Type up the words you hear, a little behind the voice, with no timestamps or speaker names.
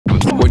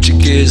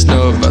kids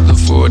know about the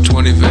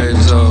 420 vape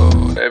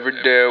zone.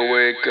 Every day I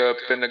wake up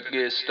and I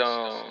get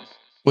stoned.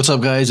 What's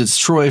up, guys? It's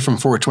Troy from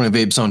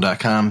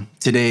 420vapezone.com.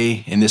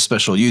 Today, in this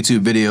special YouTube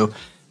video, I'm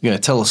going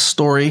to tell a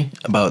story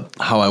about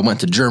how I went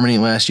to Germany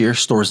last year.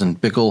 STORZ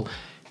and BICKEL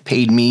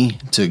paid me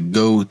to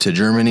go to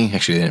Germany.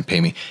 Actually, they didn't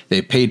pay me.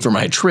 They paid for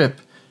my trip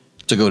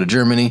to go to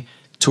Germany,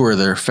 tour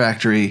their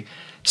factory,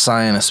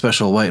 sign a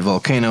special white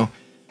volcano.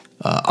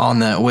 On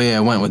that way, I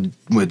went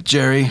with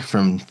Jerry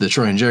from the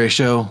Troy and Jerry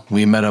show.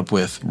 We met up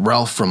with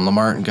Ralph from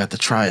Lamart and got to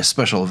try a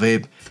special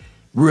vape.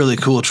 Really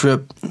cool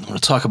trip. I'm going to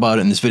talk about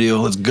it in this video.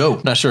 Let's go.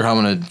 Not sure how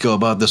I'm going to go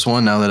about this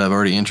one now that I've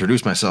already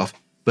introduced myself.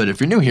 But if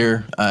you're new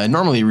here, I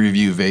normally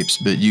review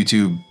vapes, but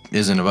YouTube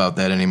isn't about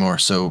that anymore.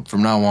 So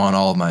from now on,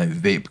 all of my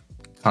vape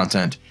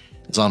content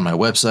is on my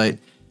website.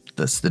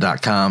 That's the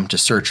 .com.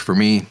 Just search for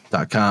me,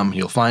 .com.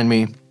 You'll find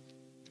me.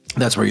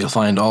 That's where you'll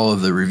find all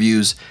of the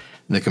reviews,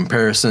 the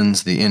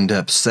comparisons, the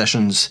in-depth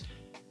sessions,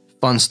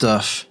 fun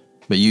stuff,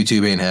 but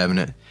YouTube ain't having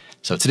it.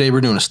 So today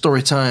we're doing a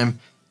story time.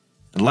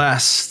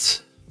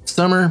 Last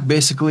summer,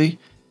 basically,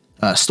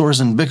 STORZ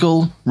and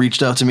BICKEL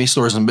reached out to me.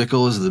 STORZ and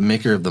BICKEL is the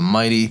maker of the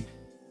Mighty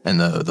and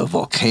the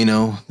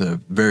Volcano,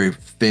 the very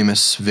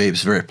famous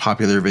vapes, very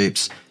popular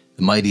vapes.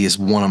 The Mighty is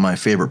one of my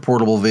favorite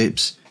portable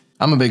vapes.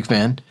 I'm a big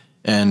fan.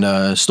 And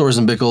STORZ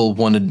and BICKEL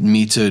wanted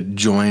me to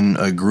join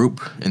a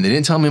group, and they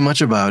didn't tell me much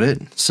about it.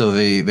 So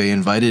they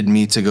invited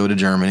me to go to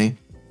Germany.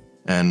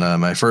 And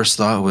my first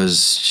thought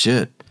was,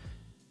 shit,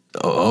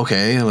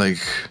 okay, like,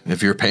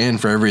 if you're paying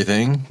for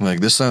everything, like,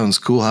 this sounds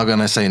cool. How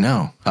can I say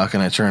no? How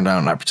can I turn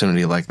down an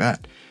opportunity like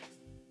that?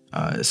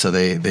 So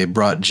they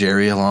brought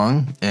Jerry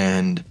along,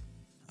 and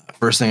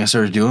first thing I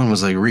started doing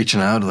was, like,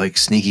 reaching out, like,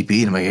 sneaky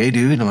Pete. I'm like, hey,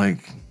 dude, I'm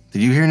like,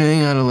 did you hear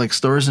anything out of, like,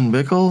 STORZ and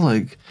BICKEL?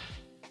 Like,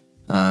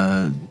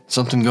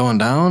 something going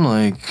down,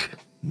 like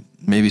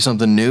maybe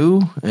something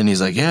new? And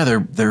he's like, yeah,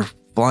 they're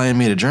flying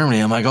me to Germany.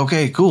 I'm like,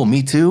 okay, cool,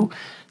 me too.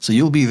 So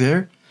you'll be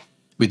there.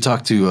 We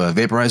talked to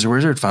Vaporizer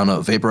Wizard, found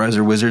out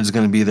Vaporizer Wizard's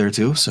going to be there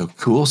too. So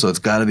cool. So it's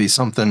got to be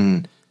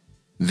something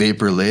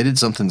vape related.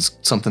 Something's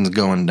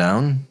going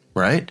down,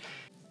 right?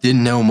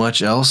 Didn't know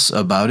much else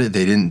about it.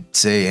 They didn't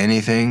say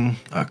anything.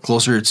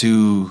 Closer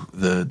to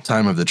the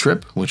time of the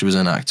trip, which was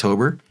in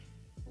October,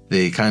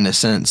 they kind of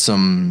sent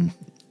some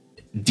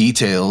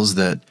details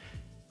that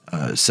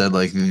said,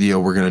 like, you know,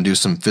 we're going to do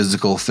some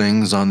physical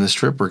things on this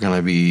trip. We're going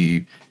to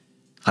be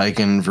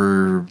hiking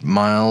for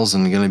miles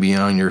and going to be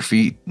on your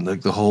feet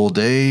like the whole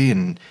day,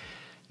 and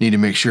need to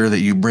make sure that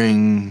you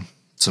bring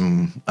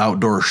some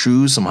outdoor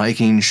shoes, some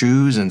hiking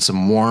shoes, and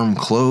some warm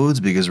clothes,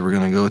 because we're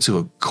going to go to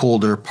a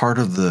colder part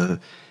of the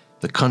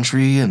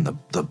country and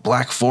the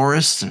Black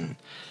Forest. And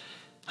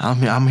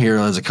I'm here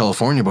as a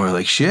California boy,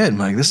 like, shit, I'm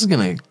like, this is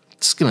going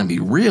to be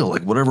real.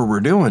 Like, whatever we're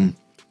doing,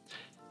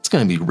 it's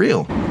going to be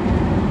real.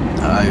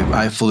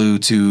 I flew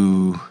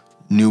to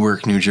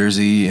Newark, New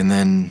Jersey, and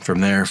then from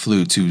there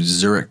flew to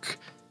Zurich,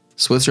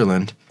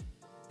 Switzerland,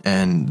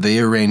 and they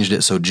arranged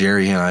it so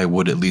Jerry and I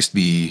would at least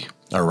be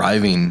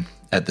arriving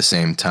at the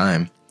same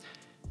time.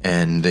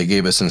 And they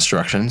gave us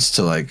instructions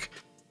to, like,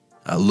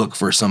 look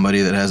for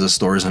somebody that has a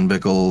STORZ and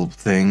BICKEL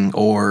thing,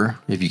 or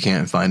if you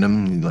can't find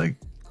them, like,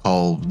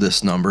 call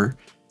this number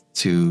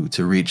to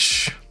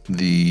reach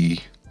the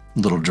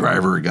little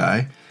driver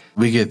guy.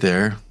 We get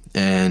there,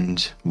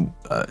 and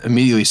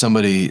immediately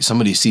somebody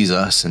sees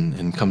us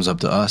and comes up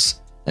to us,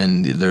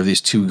 and there are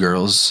these two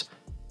girls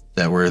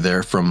that were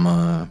there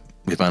from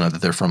we found out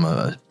that they're from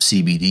a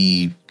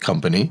CBD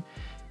company.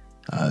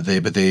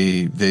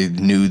 They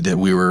knew that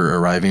we were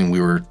arriving.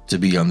 We were to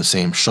be on the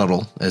same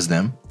shuttle as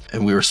them,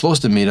 and we were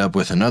supposed to meet up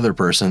with another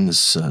person,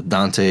 this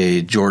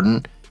Dante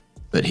Jordan,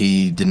 but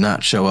he did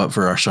not show up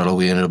for our shuttle.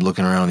 We ended up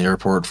looking around the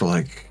airport for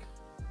like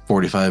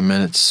 45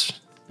 minutes,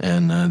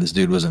 and this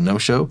dude was a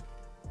no-show.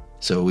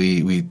 So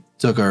we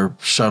took our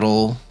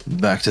shuttle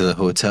back to the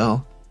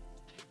hotel,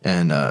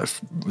 and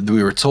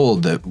we were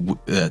told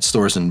that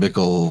STORZ and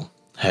BICKEL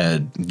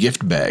had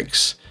gift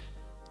bags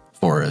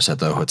for us at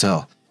the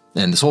hotel.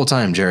 And this whole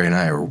time, Jerry and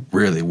I were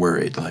really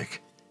worried.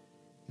 Like,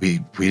 we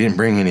didn't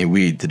bring any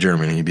weed to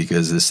Germany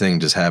because this thing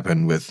just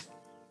happened with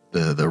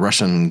the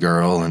Russian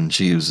girl, and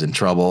she was in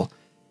trouble.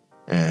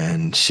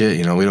 And shit,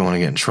 you know, we don't want to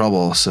get in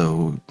trouble,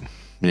 so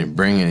we didn't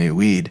bring any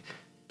weed.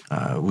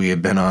 We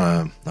had been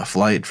on a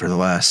flight for the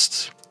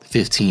last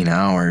 15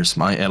 hours.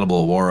 My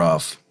edible wore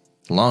off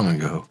long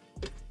ago.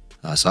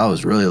 So I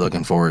was really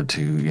looking forward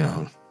to, you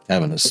know,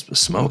 having a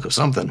smoke of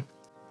something.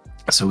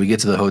 So we get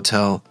to the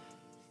hotel,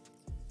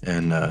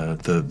 and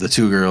the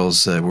two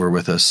girls that were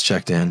with us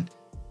checked in,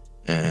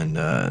 and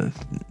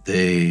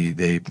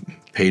they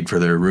paid for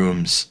their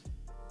rooms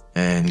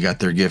and got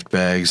their gift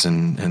bags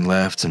and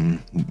left.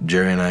 And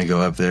Jerry and I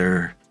go up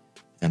there,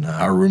 and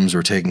our rooms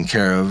were taken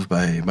care of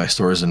by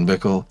STORZ and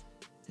BICKEL,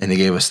 and they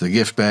gave us the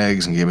gift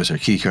bags and gave us our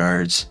key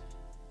cards,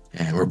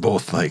 and we're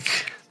both like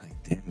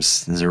damn,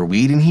 is there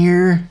weed in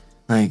here?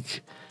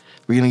 Like,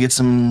 we're gonna get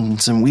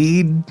some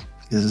weed?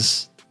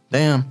 Because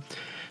damn.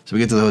 So we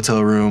get to the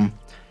hotel room.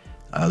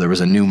 There was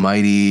a new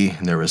Mighty,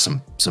 and there was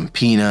some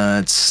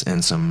peanuts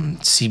and some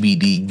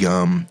CBD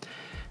gum.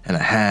 and a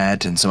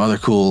hat and some other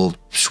cool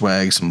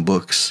swag, some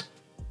books,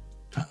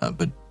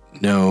 but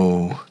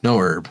no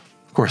herb.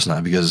 Of course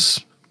not,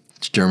 because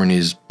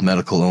Germany's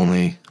medical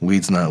only.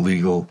 Weed's not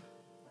legal.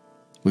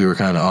 We were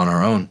kind of on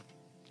our own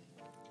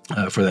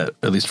for that,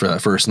 at least for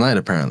that first night,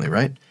 apparently,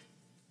 right?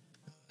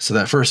 So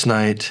that first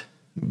night,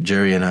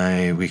 Jerry and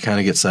I, we kind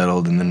of get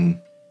settled, and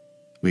then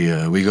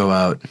we go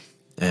out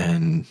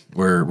and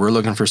we're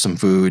looking for some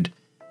food.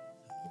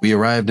 We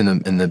arrived in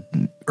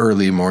the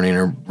early morning,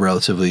 or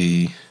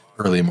relatively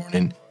early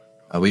morning.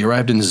 We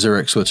arrived in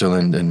Zurich,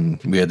 Switzerland,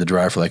 and we had to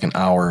drive for like an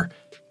hour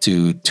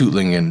to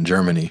Tuttlingen,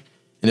 Germany.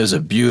 And it was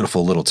a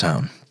beautiful little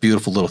town.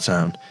 Beautiful little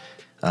town.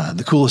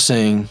 The coolest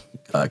thing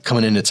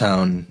coming into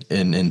town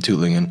in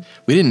Tuttlingen,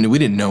 we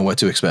didn't know what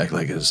to expect.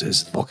 Like,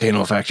 is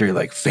Volcano Factory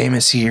like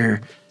famous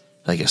here?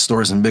 Like, is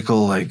STORZ and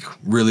BICKEL like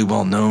really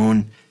well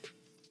known?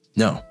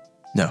 No.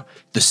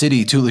 The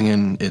city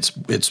Tuttlingen,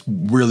 it's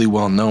really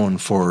well known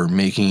for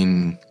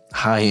making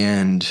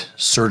high-end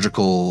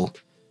surgical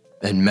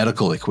and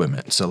medical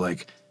equipment. So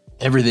like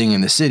everything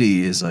in the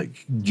city is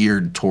like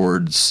geared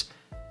towards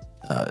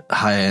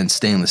high-end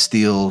stainless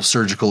steel,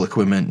 surgical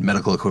equipment,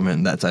 medical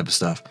equipment, that type of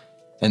stuff.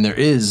 And there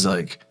is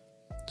like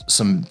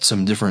some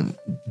different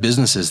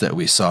businesses that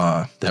we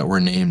saw that were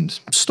named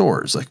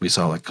STORZ. Like we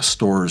saw like a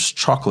STORZ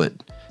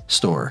chocolate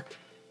store.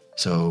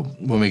 So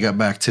when we got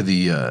back to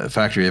the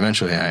factory,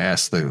 eventually I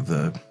asked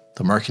the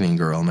marketing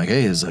girl, I'm like,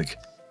 hey, is like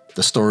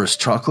the STORZ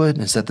chocolate,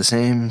 is that the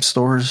same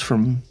STORZ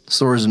from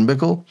STORZ and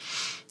BICKEL?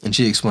 And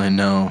she explained,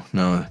 no.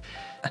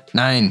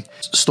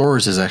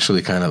 STORZ is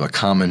actually kind of a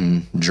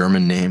common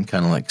German name,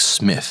 kind of like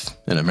Smith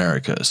in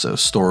America. So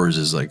STORZ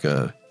is like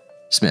a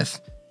Smith,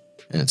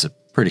 and it's a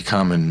pretty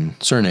common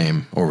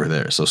surname over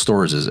there. So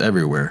STORZ is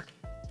everywhere.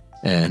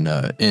 And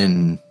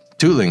in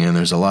Tuttlingen,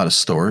 there's a lot of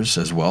STORZ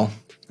as well,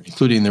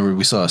 including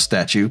we saw a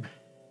statue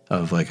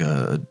of like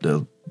a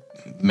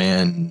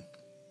man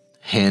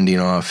handing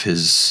off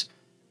his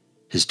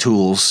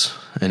tools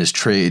and his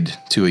trade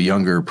to a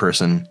younger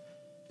person.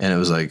 And it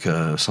was like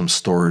some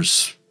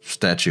STORZ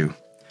statue,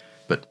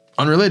 but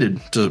unrelated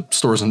to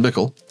STORZ and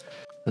BICKEL.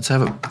 Let's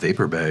have a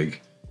vapor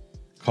bag.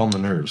 Calm the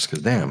nerves,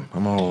 because damn,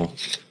 I'm all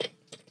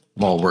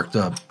worked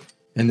up.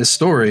 And this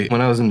story,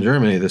 when I was in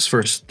Germany this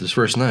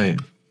first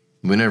night,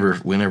 we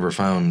never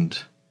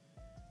found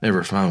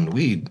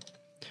weed.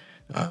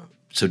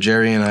 So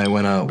Jerry and I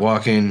went out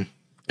walking,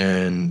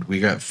 and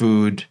we got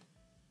food,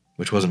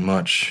 which wasn't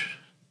much,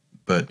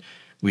 but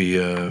we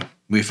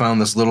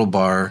found this little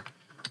bar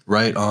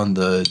right on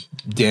the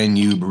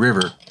Danube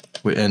River,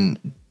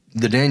 and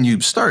the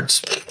Danube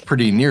starts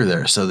pretty near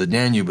there. So the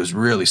Danube was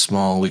really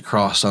small. We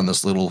crossed on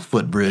this little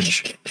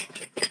footbridge,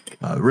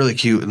 really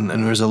cute, and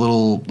there's a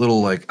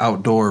little like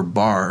outdoor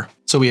bar.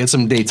 So we had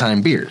some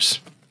daytime beers.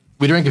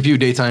 We drank a few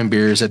daytime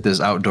beers at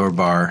this outdoor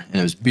bar, and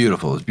it was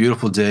beautiful. It was a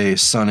beautiful day,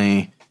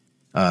 sunny,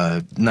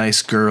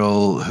 nice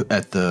girl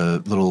at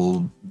the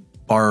little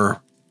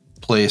bar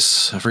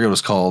place. I forget what it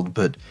was called,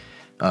 but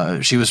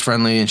she was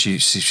friendly, and she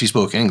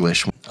spoke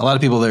English. A lot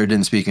of people there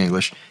didn't speak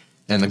English,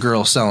 and the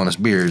girl selling us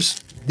beers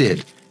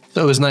did.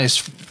 So it was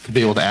nice to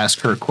be able to ask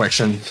her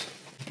questions.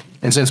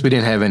 And since we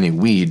didn't have any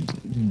weed,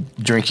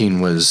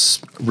 drinking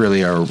was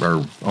really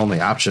our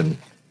only option.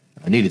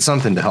 I needed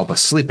something to help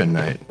us sleep at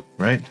night,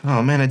 right?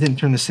 Oh man, I didn't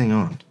turn this thing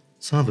on.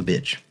 Son of a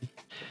bitch.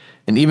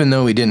 And even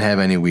though we didn't have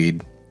any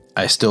weed,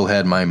 I still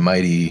had my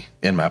Mighty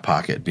in my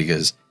pocket,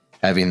 because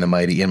having the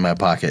Mighty in my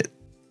pocket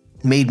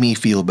made me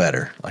feel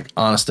better. Like,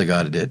 honest to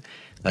God, it did.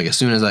 Like, as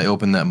soon as I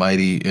opened that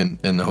Mighty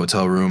in the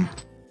hotel room,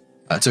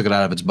 I took it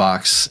out of its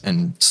box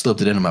and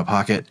slipped it into my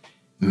pocket.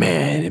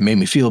 Man, it made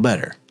me feel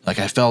better. Like,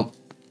 I felt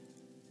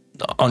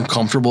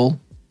uncomfortable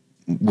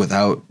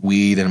without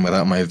weed and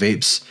without my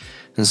vapes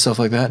and stuff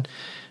like that.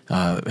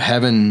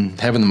 Having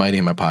the Mighty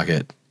in my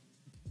pocket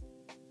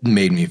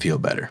made me feel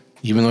better.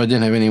 Even though I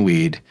didn't have any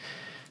weed,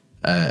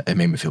 it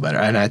made me feel better.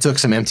 And I took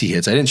some empty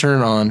hits. I didn't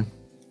turn it on,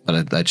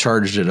 but I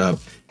charged it up.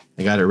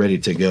 I got it ready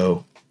to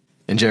go.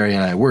 And Jerry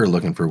and I were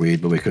looking for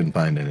weed, but we couldn't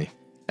find any.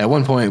 At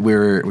one point, we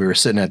were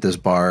sitting at this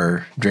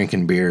bar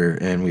drinking beer,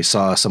 and we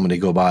saw somebody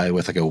go by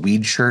with like a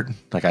weed shirt.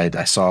 Like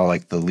I saw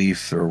like the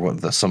leaf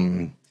or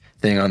some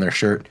thing on their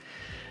shirt,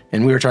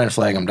 and we were trying to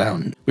flag them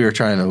down. We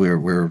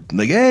were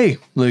like, hey,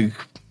 like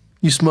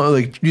you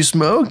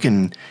smoke,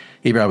 and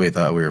he probably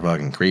thought we were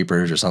fucking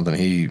creepers or something.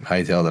 He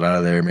hightailed it out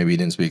of there. Maybe he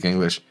didn't speak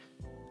English.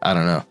 I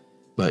don't know,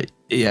 but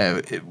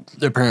yeah,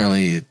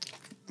 apparently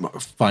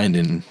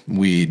finding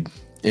weed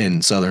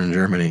in southern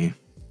Germany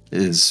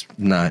is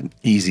not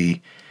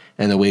easy,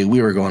 and the way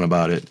we were going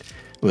about it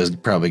was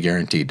probably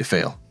guaranteed to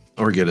fail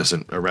or get us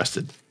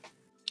arrested.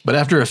 But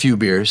after a few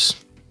beers,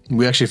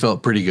 we actually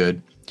felt pretty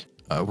good.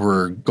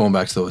 We're going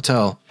back to the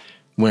hotel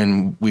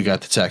when we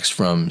got the text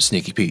from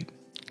Sneaky Pete.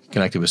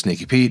 Connected with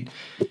Sneaky Pete,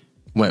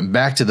 went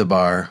back to the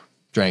bar,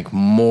 drank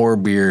more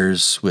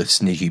beers with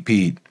Sneaky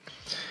Pete,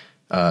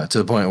 to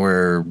the point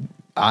where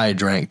I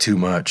drank too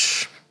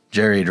much.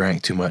 Jerry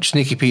drank too much.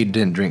 Sneaky Pete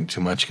didn't drink too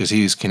much because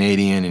he's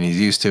Canadian and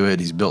he's used to it.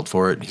 He's built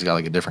for it. He's got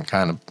like a different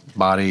kind of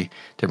body,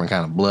 different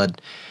kind of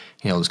blood.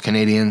 You know, those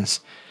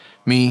Canadians,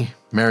 Me,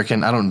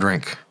 American, I don't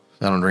drink.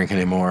 I don't drink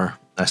anymore.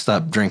 I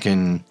stopped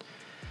drinking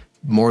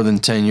more than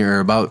 10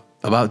 years,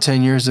 about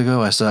 10 years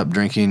ago. I stopped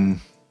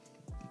drinking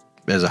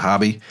as a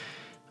hobby.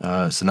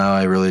 So now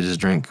I really just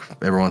drink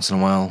every once in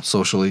a while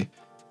socially.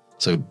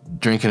 So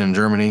drinking in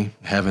Germany,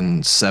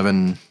 having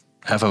 7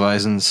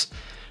 Hefeweizens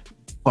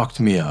fucked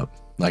me up.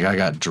 Like I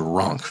got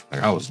drunk.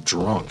 Like I was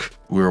drunk.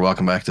 We were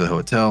walking back to the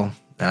hotel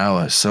and I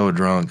was so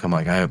drunk. I'm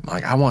like,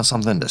 I want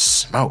something to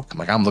smoke. I'm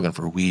like, I'm looking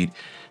for weed,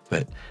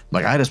 but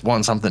like, I just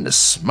want something to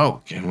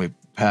smoke. And we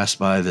passed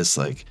by this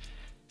like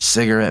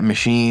cigarette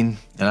machine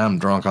and I'm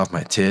drunk off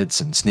my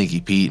tits, and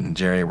Sneaky Pete and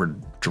Jerry were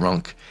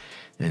drunk.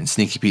 And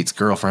Sneaky Pete's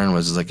girlfriend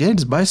was just like, yeah,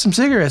 just buy some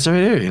cigarettes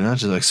right here. You know,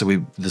 she's like, so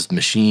this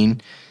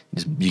machine,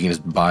 you can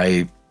just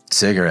buy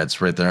cigarettes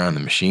right there on the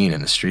machine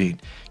in the street.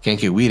 Can't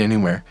get weed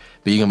anywhere,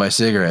 but you can buy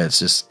cigarettes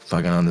just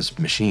fucking on this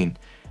machine.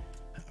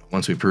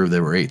 Once we proved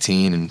they were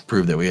 18 and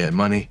proved that we had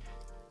money,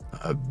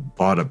 I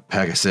bought a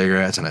pack of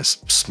cigarettes and I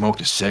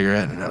smoked a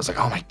cigarette, and I was like,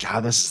 oh my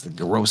God, this is the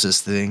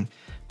grossest thing.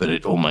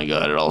 But oh my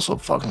God, it also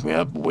fucked me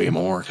up way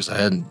more because I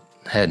hadn't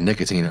had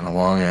nicotine in a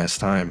long ass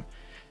time.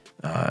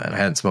 And I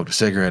hadn't smoked a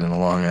cigarette in a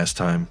long ass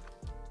time.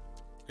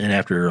 And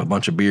after a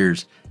bunch of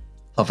beers,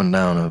 puffing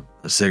down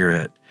a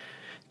cigarette,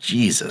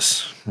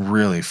 Jesus,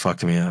 really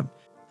fucked me up.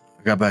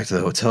 I got back to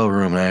the hotel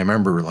room and I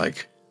remember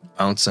like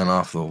bouncing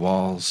off the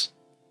walls,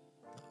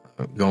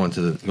 going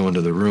to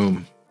the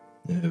room.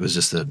 It was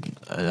just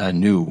I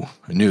knew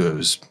it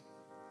was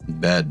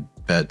bad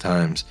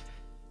times.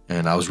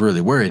 And I was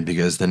really worried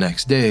because the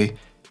next day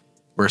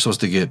we're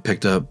supposed to get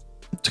picked up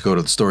to go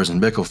to the STORZ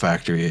and BICKEL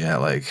factory at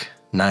like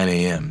 9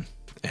 a.m.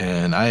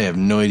 And I have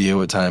no idea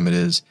what time it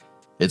is.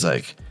 It's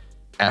like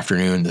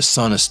afternoon. The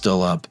sun is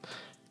still up.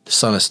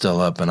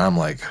 And I'm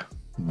like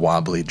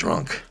wobbly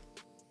drunk.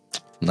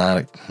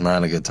 Not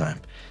a good time.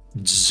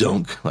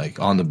 Zonk, like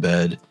on the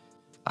bed.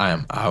 I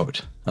am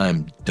out. I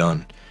am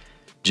done.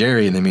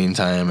 Jerry, in the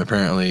meantime,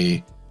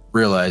 apparently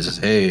realizes,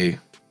 hey,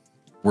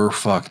 we're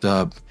fucked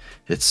up.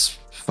 It's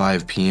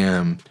 5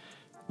 p.m.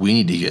 We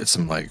need to get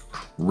some like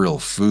real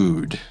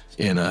food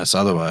in us.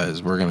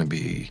 Otherwise, we're going to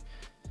be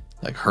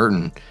like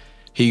hurting.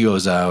 He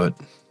goes out.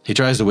 He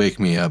tries to wake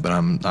me up, but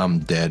I'm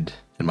dead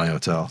in my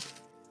hotel.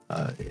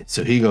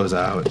 So he goes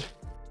out.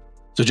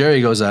 So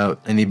Jerry goes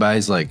out and he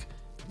buys like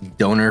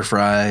doner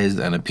fries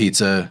and a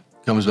pizza,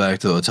 comes back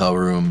to the hotel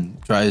room,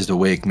 tries to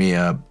wake me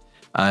up.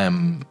 I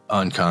am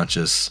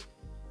unconscious.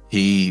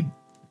 He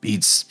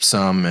eats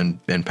some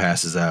and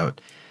passes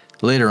out.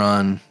 Later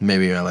on,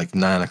 maybe at like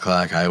 9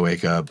 o'clock, I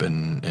wake up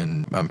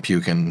and I'm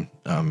puking,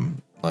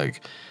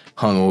 like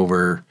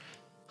hungover,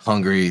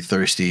 hungry,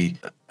 thirsty.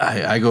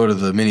 I go to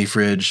the mini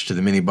fridge, to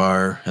the mini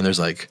bar, and there's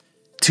like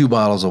 2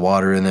 bottles of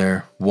water in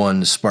there.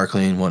 One is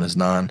sparkling, one is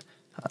non.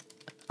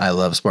 I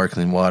love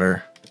sparkling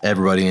water.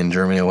 Everybody in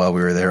Germany while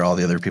we were there, all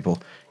the other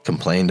people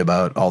complained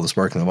about all the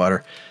sparkling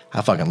water.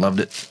 I fucking loved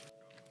it.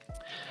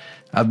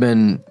 I've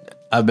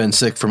been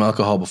sick from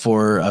alcohol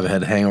before. I've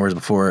had hangovers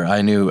before.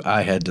 I knew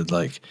I had to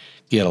like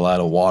get a lot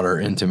of water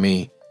into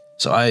me.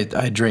 So I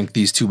drink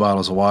these 2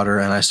 bottles of water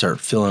and I start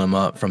filling them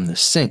up from the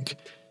sink.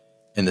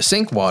 And the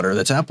sink water,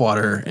 the tap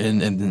water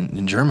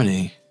in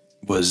Germany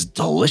was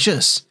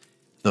delicious.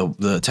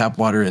 The tap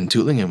water in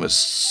Tübingen was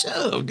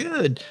so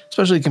good,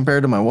 especially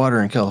compared to my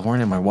water in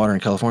California. My water in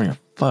California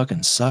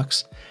fucking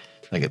sucks.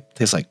 Like it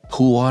tastes like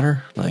pool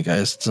water. Like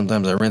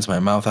sometimes I rinse my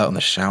mouth out in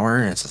the shower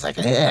and it's just like,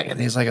 it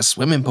tastes like a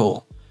swimming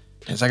pool.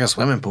 It's like a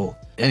swimming pool.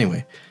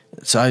 Anyway,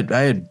 so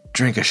I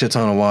drink a shit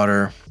ton of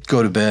water,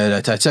 go to bed.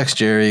 I text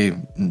Jerry,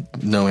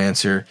 no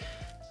answer.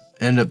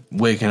 End up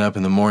waking up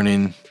in the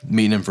morning,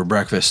 meeting him for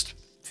breakfast,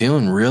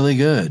 feeling really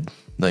good.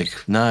 Like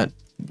not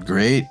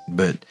great,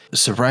 but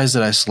surprised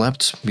that I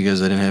slept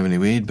because I didn't have any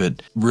weed,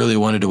 but really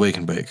wanted to wake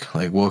and bake.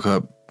 Like woke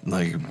up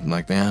like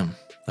damn.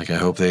 Like I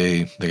hope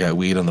they got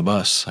weed on the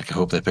bus. Like I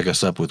hope they pick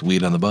us up with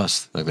weed on the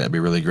bus. Like that'd be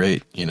really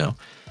great, you know.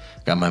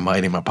 Got my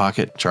mic in my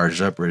pocket,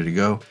 charged up, ready to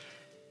go.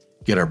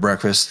 Get our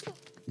breakfast,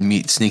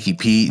 meet Sneaky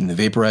Pete and the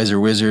Vaporizer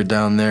Wizard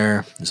down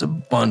there. There's a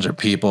bunch of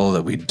people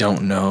that we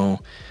don't know.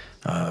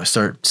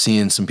 Start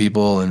seeing some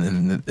people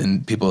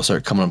and people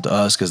start coming up to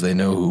us because they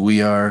know who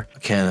we are.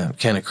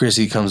 Can of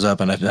Chrissy comes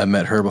up and I've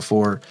met her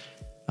before.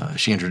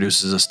 She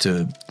introduces us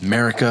to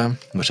America,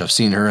 which I've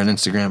seen her on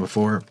Instagram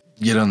before.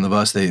 Get on the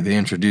bus, they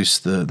introduce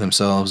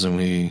themselves and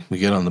we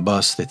get on the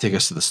bus. They take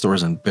us to the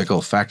STORZ and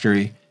BICKEL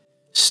factory.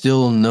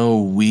 Still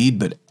no weed,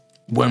 but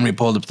when we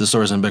pulled up to the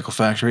STORZ and BICKEL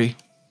factory,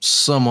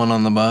 someone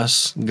on the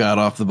bus got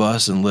off the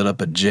bus and lit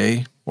up a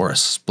J or a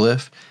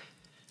spliff.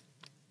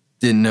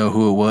 Didn't know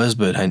who it was,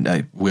 but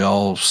we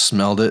all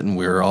smelled it and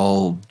we were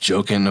all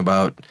joking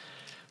about,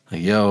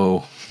 like,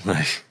 yo,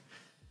 like,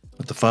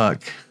 what the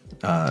fuck?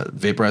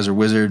 Vaporizer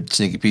Wizard,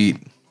 Sneaky Pete,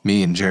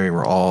 me and Jerry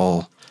were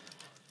all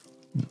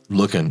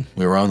looking.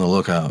 We were on the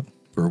lookout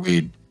for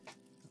weed.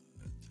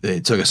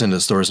 They took us into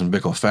the STORZ and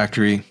BICKEL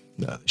factory,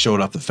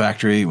 showed off the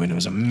factory, and it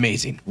was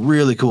amazing.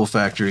 Really cool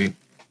factory.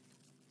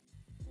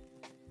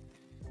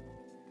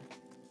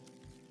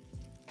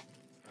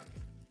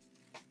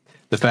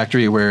 the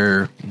factory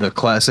where the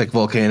classic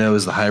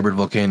volcanoes, the hybrid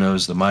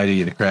volcanoes, the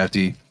mighty, the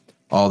crafty,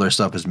 all their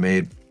stuff is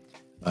made.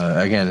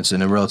 Again, it's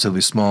in a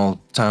relatively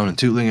small town in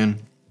Tübingen.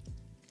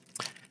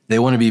 They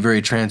want to be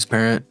very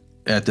transparent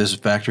at this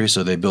factory,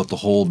 so they built the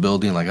whole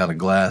building like out of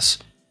glass.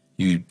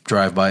 You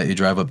drive by it, you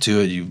drive up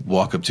to it, you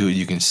walk up to it,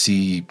 you can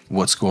see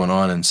what's going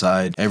on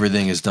inside.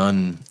 Everything is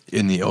done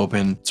in the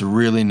open. It's a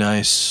really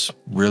nice,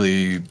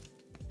 really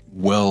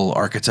well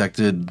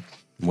architected,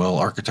 well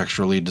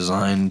architecturally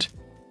designed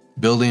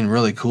building.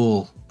 Really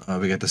cool.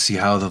 We got to see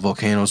how the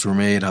volcanoes were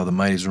made, how the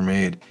mighties were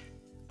made.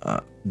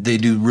 They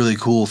do really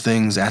cool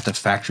things at the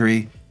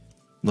factory,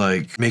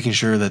 like making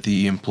sure that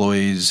the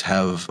employees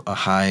have a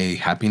high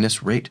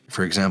happiness rate.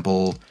 For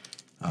example,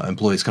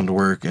 employees come to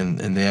work and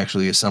they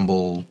actually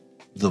assemble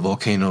the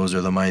volcanoes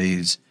or the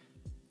mighties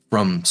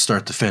from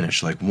start to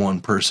finish. Like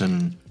one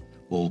person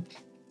will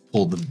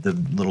pull the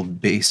little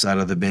base out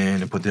of the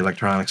bin and put the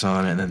electronics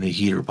on it, and then the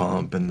heater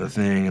pump and the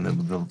thing, and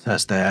then they'll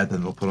test that,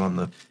 then they'll put on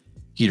the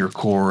heater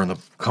core and the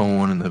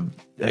cone and the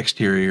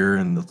exterior,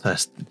 and they'll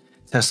test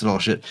it all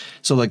shit.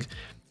 So like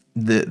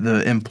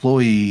the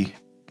employee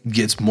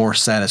gets more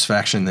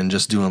satisfaction than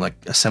just doing like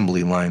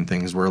assembly line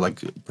things where like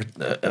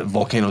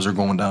volcanoes are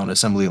going down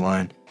assembly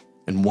line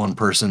and one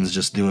person's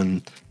just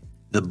doing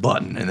the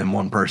button and then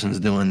one person's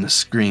doing the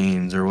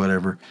screens or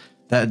whatever.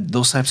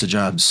 Those types of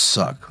jobs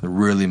suck. They're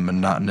really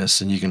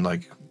monotonous, and you can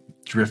like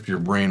drift your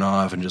brain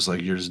off and just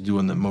like you're just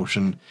doing the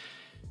motion.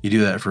 You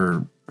do that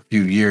for a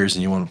few years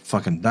and you want to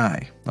fucking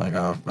die. Like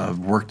I've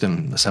worked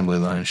in assembly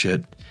line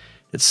shit.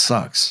 It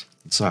sucks.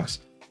 It sucks.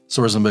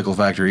 STORZ and BICKEL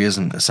factory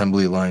isn't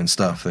assembly line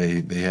stuff.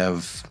 They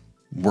have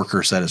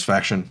worker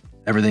satisfaction.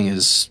 Everything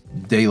is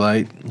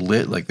daylight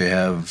lit. Like they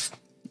have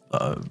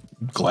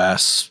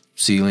glass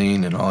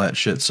ceiling and all that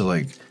shit. So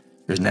like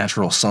there's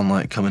natural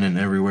sunlight coming in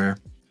everywhere.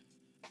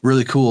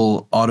 Really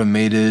cool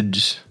automated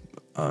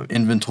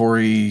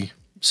inventory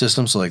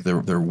system. So like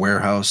their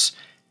warehouse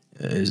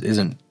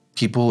isn't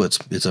people.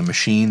 It's a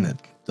machine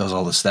that does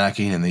all the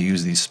stacking, and they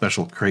use these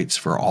special crates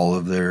for all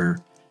of their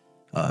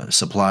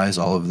supplies,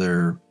 all of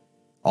their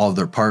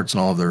parts, and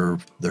all of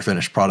their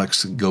finished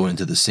products go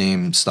into the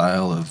same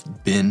style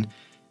of bin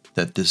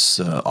that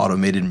this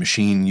automated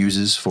machine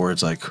uses for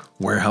its like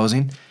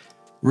warehousing.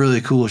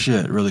 Really cool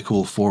shit. Really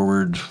cool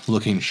forward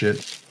looking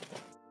shit.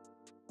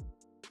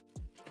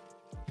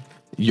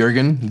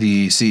 Jurgen,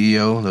 the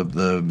CEO,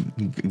 the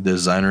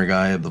designer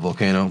guy of the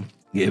volcano,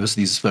 gave us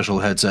these special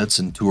headsets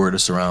and toured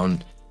us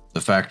around the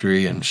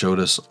factory and showed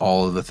us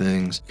all of the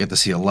things. Get to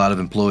see a lot of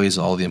employees.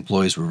 All the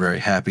employees were very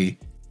happy,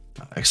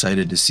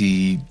 excited to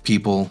see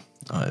people.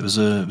 It was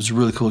a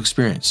really cool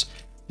experience.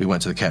 We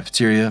went to the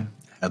cafeteria,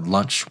 had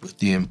lunch with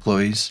the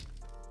employees.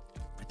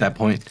 At that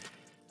point,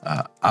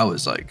 I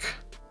was like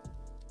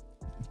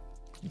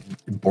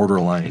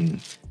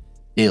borderline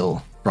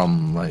ill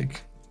from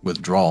like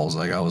withdrawals.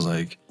 Like I was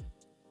like,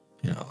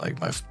 you know,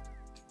 like my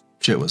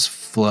shit was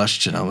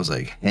flushed and I was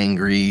like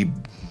angry,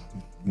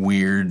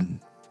 weird.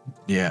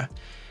 Yeah.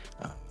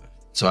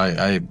 So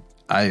I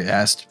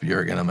asked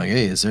Jurgen, I'm like,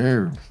 hey, is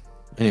there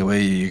any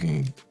way you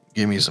can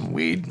give me some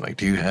weed? Like,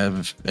 do you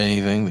have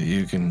anything that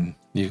you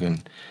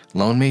can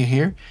loan me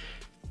here?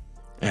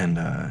 And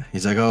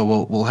he's like, oh,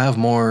 well, we'll have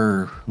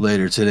more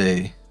later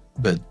today,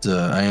 but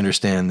I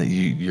understand that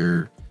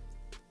you're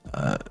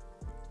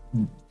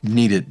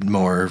need it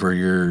more for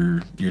your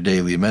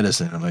daily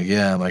medicine. I'm like,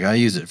 yeah. I'm like, I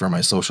use it for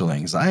my social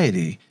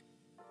anxiety,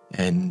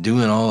 and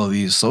doing all of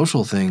these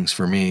social things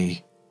for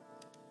me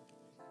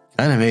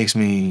kind of makes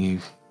me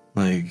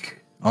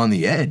like on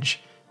the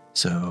edge.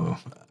 So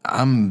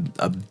I'm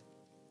a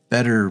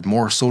better,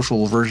 more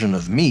social version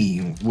of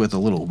me with a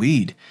little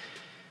weed.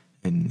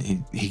 And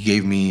he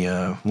gave me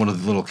one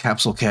of the little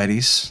capsule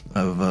caddies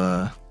of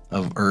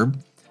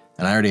herb.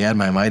 And I already had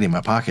my mighty in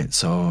my pocket.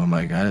 So I'm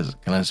like, can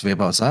I just vape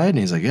outside? And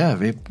he's like, yeah,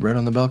 vape right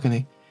on the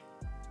balcony.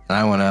 And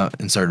I went out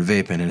and started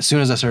vaping. And as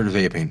soon as I started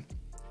vaping,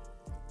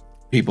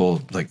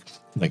 people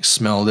like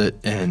smelled it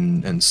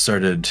and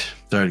started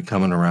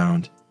coming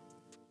around.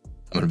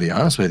 I'm going to be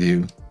honest with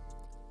you.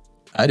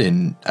 I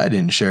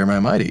didn't share my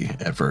mighty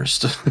at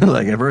first.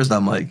 Like at first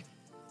I'm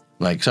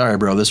like, sorry,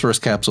 bro, this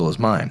first capsule is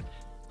mine.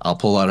 I'll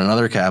pull out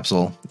another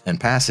capsule and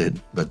pass it.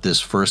 But this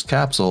first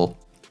capsule,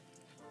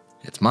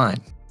 it's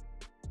mine.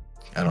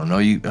 I don't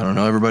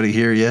know everybody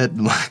here yet.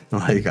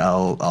 Like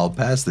I'll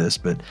pass this,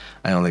 but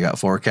I only got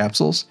 4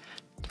 capsules.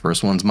 The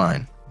first one's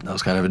mine. I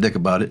was kind of a dick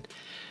about it.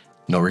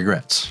 No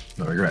regrets.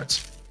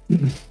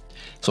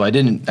 So I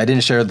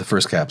didn't share the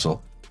first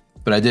capsule,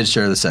 but I did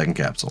share the second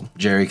capsule.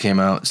 Jerry came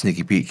out,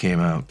 Sneaky Pete came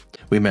out.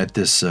 We met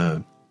this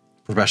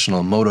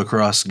professional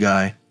motocross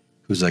guy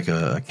who's like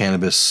a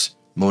cannabis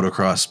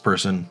motocross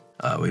person.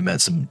 We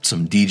met some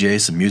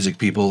DJs, some music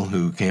people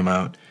who came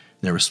out.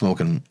 They were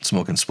smoking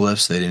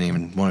spliffs. They didn't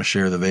even want to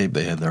share the vape.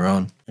 They had their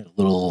own. A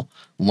little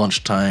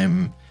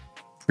lunchtime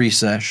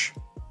pre-sesh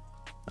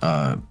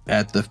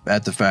at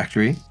the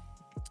factory,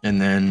 and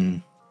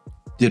then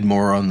did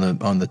more on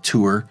the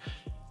tour,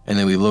 and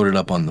then we loaded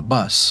up on the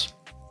bus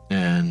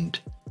and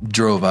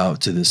drove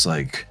out to this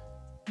like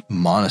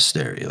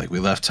monastery. Like we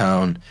left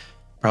town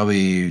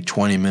probably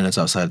 20 minutes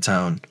outside of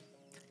town,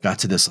 got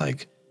to this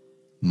like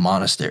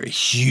monastery,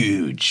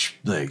 huge,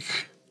 like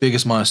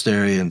biggest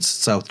monastery in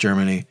South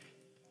Germany.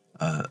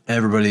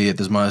 Everybody at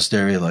this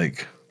monastery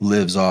like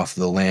lives off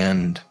the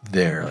land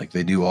there. Like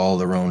they do all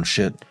their own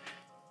shit.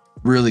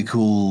 Really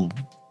cool,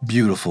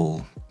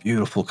 beautiful,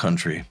 beautiful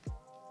country.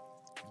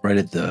 Right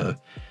at the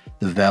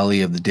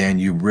valley of the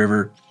Danube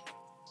River.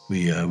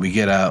 We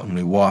get out and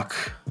we walk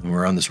and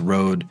we're on this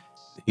road.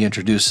 He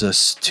introduced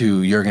us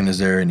to Jurgen is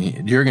there,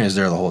 and Jurgen is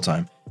there the whole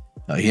time.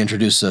 He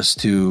introduced us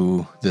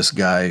to this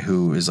guy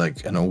who is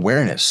like an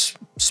awareness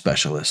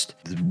specialist,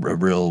 a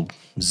real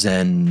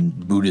Zen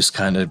Buddhist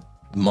kind of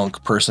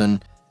monk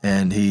person,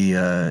 and he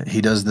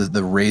does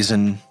the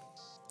raisin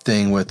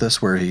thing with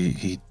us, where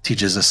he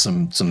teaches us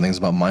some things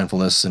about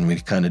mindfulness, and we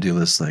kind of do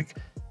this like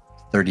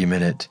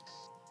 30-minute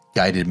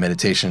guided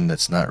meditation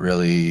that's not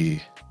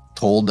really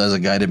told as a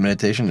guided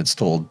meditation. It's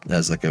told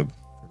as like a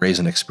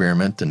raisin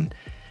experiment, and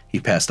he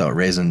passed out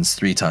raisins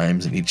 3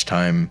 times, and each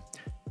time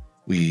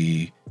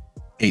we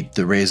ate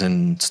the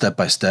raisin step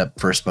by step,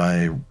 first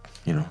by,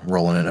 you know,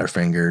 rolling it in our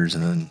fingers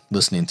and then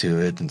listening to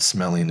it and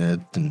smelling it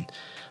and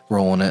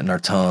rolling it in our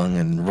tongue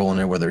and rolling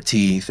it with our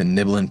teeth and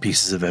nibbling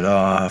pieces of it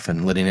off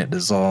and letting it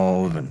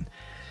dissolve. And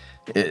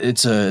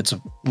it's a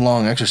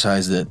long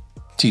exercise that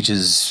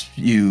teaches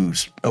you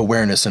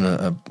awareness in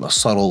a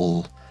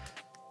subtle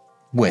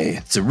way.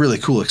 It's a really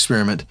cool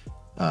experiment.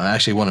 I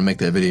actually want to make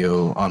that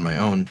video on my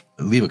own.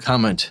 Leave a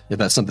comment if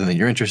that's something that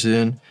you're interested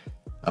in.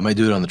 I might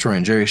do it on the Troy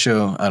and Jerry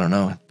show. I don't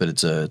know, but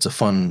it's a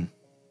fun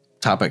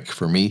topic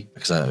for me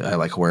because I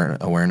like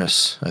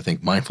awareness. I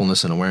think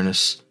mindfulness and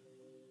awareness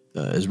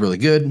is really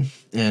good.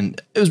 And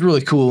it was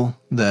really cool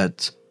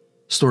that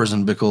STORZ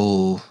and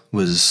BICKEL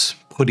was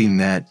putting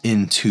that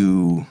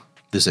into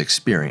this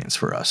experience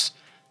for us.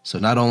 So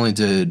not only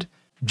did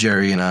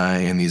Jerry and I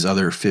and these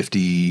other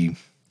 50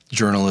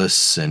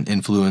 journalists and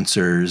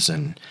influencers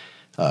and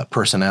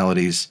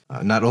personalities,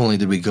 not only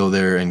did we go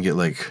there and get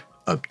like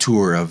a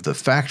tour of the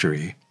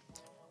factory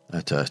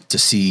to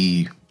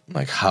see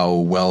like how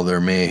well they're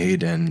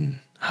made and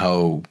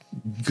how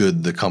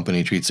good the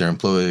company treats their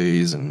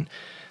employees and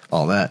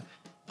all that,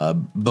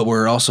 but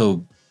we're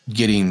also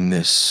getting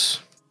this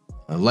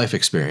life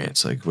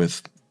experience, like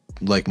with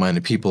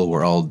like-minded people.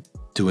 We're all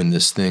doing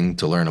this thing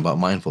to learn about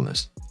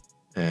mindfulness.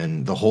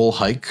 And the whole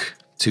hike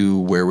to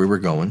where we were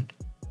going,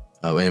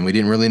 and we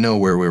didn't really know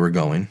where we were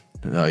going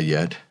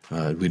yet.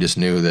 We just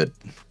knew that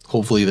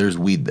hopefully there's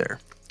weed there,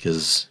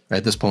 because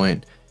at this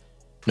point,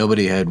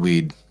 nobody had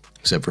weed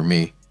except for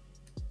me.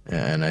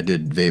 And I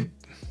did vape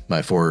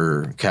my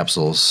 4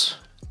 capsules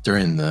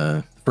during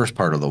the first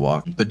part of the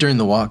walk. But during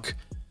the walk,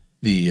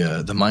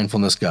 the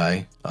mindfulness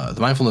guy,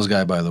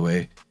 by the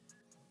way,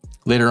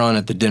 later on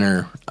at the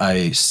dinner,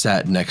 I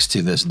sat next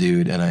to this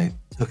dude and I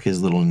took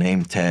his little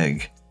name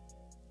tag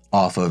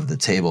off of the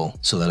table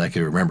so that I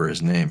could remember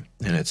his name.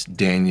 And it's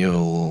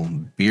Daniel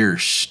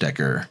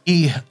Bierstecker.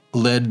 He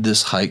led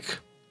this hike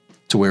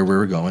to where we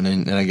were going.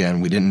 And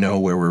again, we didn't know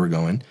where we were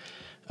going.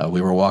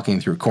 We were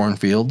walking through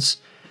cornfields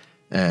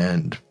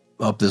and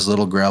up this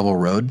little gravel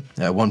road.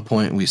 At one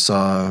point, we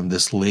saw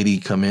this lady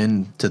come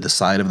in to the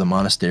side of the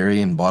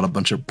monastery and bought a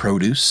bunch of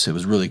produce. It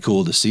was really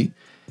cool to see.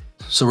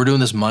 So we're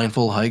doing this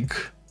mindful hike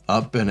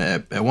up, and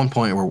at one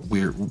point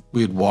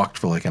we had walked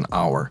for like an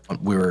hour.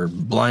 We were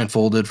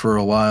blindfolded for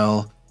a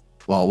while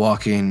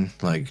walking.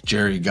 Like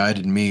Jerry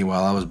guided me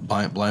while I was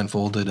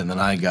blindfolded, and then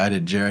I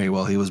guided Jerry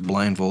while he was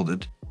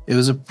blindfolded. It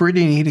was a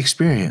pretty neat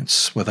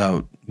experience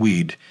without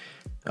weed.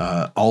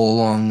 All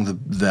along the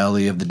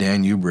valley of the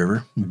Danube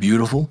River.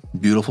 Beautiful,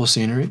 beautiful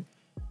scenery.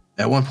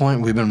 At one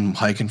point, we've been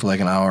hiking for like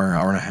an hour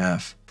and a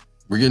half.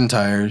 We're getting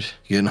tired,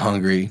 getting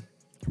hungry.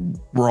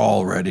 We're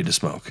all ready to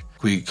smoke.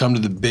 We come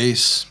to the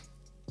base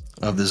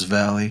of this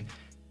valley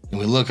and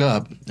we look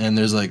up, and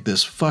there's like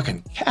this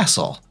fucking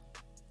castle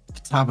at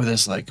the top of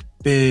this like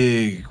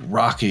big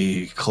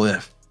rocky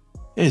cliff.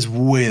 It's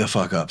way the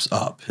fuck up.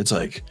 It's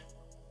like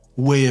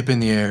way up in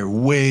the air,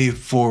 way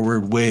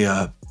forward, way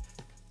up.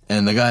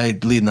 And the guy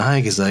leading the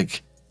hike is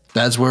like,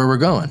 that's where we're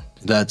going.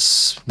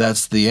 That's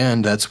the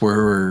end. That's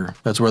where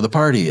the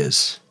party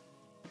is.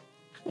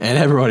 And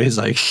everybody's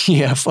like,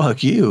 yeah,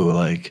 fuck you.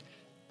 Like,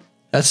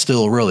 that's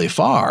still really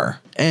far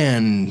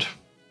and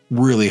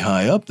really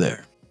high up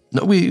there.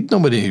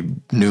 Nobody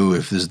knew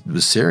if this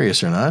was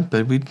serious or not,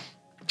 but we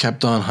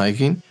kept on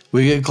hiking.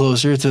 We get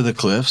closer to the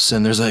cliffs,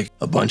 and there's like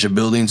a bunch of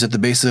buildings at the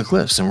base of the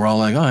cliffs, and we're all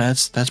like, oh,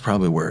 that's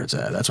probably where it's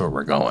at. That's where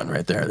we're going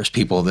right there. There's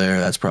people there.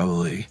 That's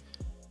probably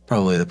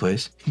the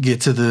place.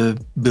 Get to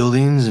the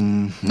buildings,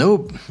 and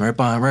nope, right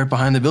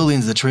behind the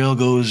buildings, the trail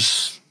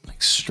goes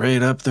like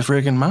straight up the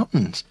freaking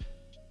mountains.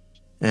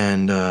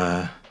 And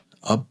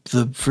up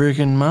the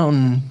freaking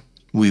mountain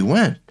we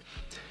went,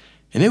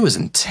 and it was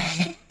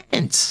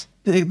intense.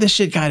 This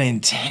shit got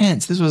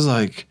intense. This was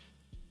like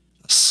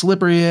a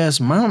slippery ass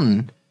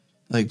mountain.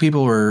 Like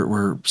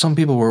some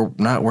people were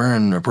not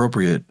wearing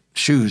appropriate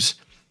shoes.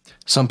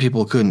 Some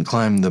people couldn't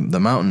climb the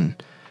mountain.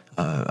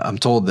 I'm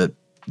told that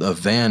a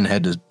van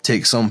had to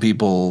take some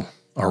people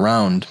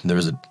around. There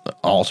was an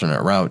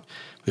alternate route.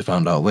 We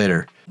found out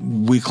later.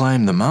 We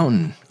climbed the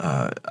mountain.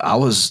 I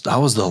was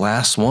the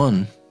last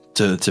one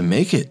to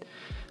make it.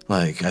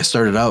 Like, I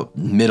started out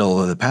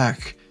middle of the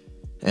pack,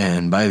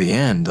 and by the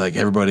end, like,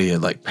 everybody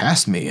had like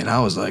passed me, and I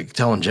was like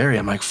telling Jerry,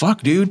 I'm like,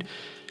 fuck, dude,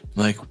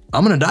 like,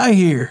 I'm gonna die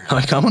here.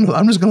 Like, I'm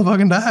just gonna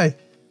fucking die.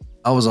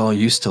 I was all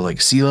used to like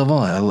sea level.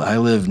 I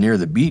live near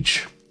the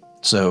beach,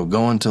 so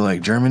going to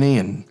like Germany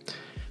and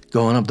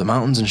going up the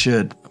mountains and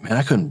shit, man,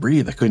 I couldn't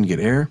breathe. I couldn't get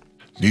air.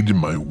 Needed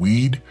my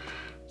weed.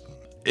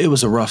 It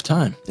was a rough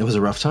time.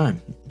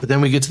 But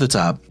then we get to the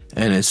top,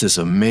 and it's this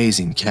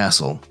amazing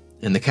castle,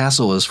 and the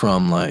castle is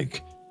from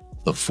like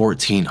the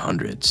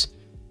 1400s,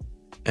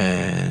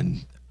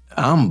 and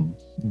I'm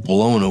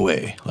blown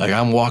away. Like,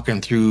 I'm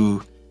walking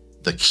through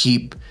the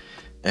keep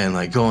and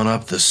like going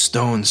up the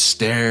stone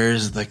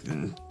stairs, like,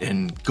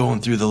 and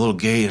going through the little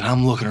gate, and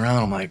I'm looking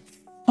around. I'm like,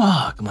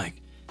 fuck. I'm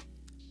like,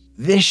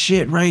 this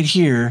shit right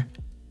here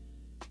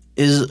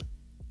is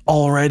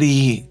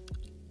already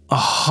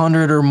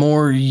 100 or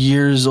more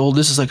years old.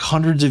 This is like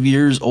hundreds of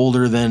years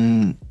older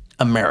than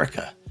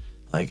America.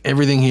 Like,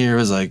 everything here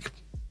is like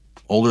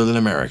older than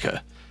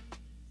America.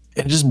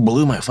 It just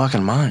blew my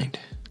fucking mind.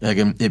 Like,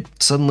 it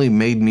suddenly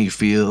made me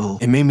feel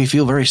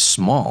very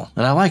small,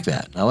 and I like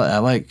that. I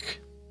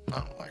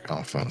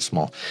don't find it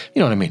small.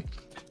 You know what I mean?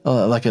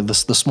 Like the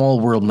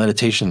small world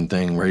meditation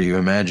thing, where you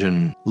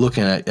imagine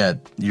looking at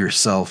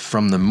yourself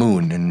from the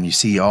moon, and you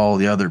see all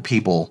the other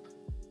people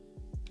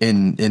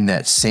in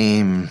that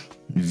same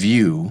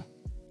view,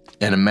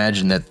 and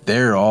imagine that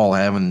they're all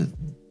having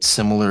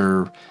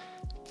similar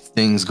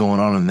things going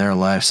on in their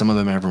life. Some of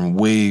them having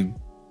way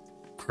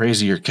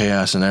crazier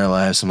chaos in their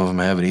lives. Some of them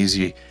have it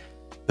easy,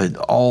 but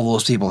all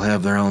those people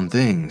have their own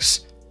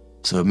things.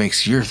 So it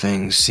makes your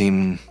things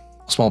seem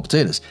small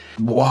potatoes.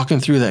 Walking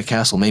through that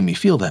castle made me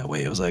feel that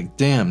way. It was like,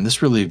 damn,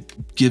 this really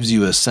gives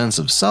you a sense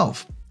of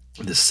self.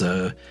 This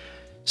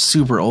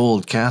super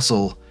old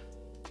castle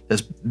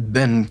has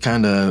been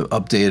kind of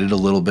updated a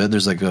little bit.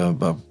 There's like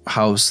a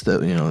house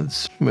that, you know,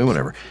 it's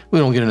whatever. We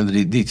don't get into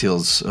the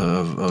details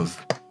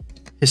of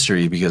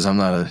history because I'm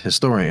not a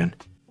historian.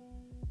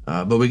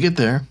 But we get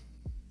there,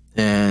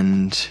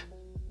 and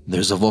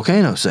there's a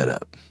volcano set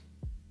up.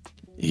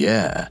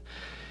 Yeah.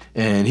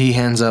 And he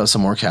hands out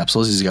some more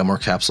capsules. He's got more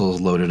capsules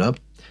loaded up.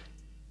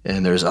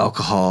 And there's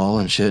alcohol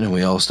and shit, and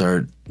we all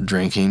start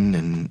drinking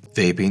and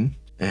vaping.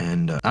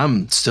 And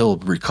I'm still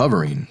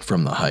recovering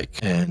from the hike.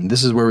 And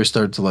this is where we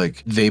start to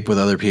like vape with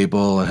other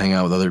people and hang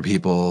out with other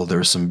people. There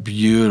were some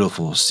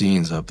beautiful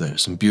scenes up there,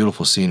 some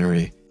beautiful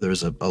scenery.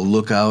 There's a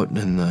lookout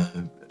in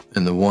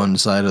the one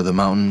side of the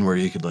mountain where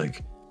you could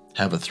like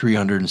have a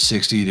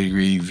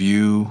 360-degree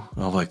view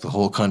of like the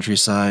whole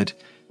countryside.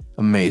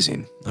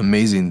 Amazing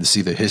to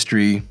see the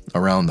history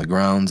around the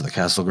grounds, the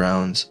castle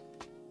grounds,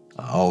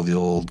 all the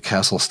old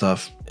castle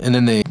stuff. And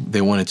then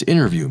they wanted to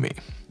interview me.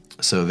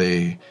 So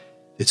they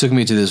took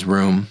me to this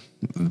room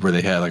where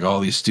they had like all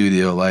these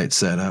studio lights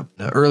set up.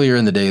 Now, earlier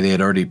in the day, they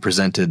had already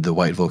presented the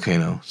white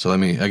volcano. So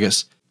I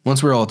guess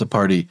once we're all at the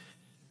party,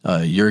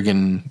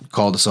 Jurgen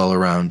called us all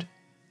around,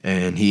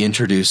 and he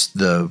introduced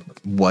the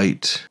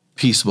white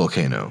peace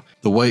volcano.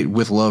 The white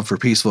with love for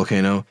peace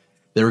volcano.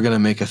 They were going to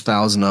make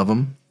 1,000 of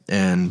them.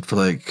 And for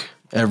like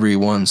every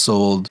one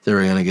sold, they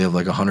were gonna give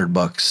like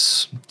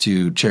 $100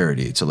 to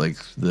charity, to like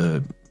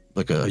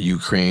a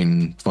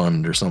Ukraine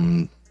fund or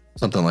something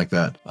like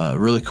that.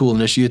 Really cool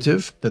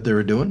initiative that they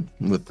were doing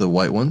with the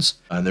white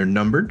ones. They're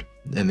numbered,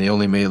 and they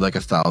only made like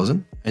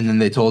 1,000. And then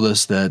they told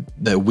us that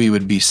we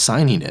would be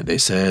signing it. They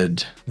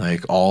said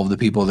like all of the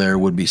people there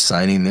would be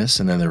signing this,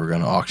 and then they were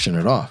gonna auction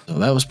it off. So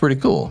that was pretty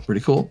cool.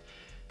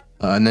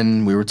 And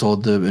then we were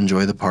told to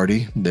enjoy the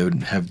party. They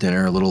would have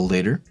dinner a little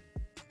later.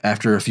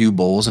 After a few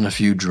bowls and a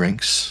few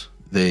drinks,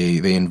 they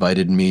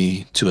invited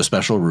me to a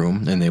special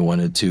room, and they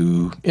wanted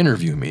to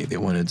interview me. They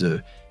wanted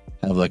to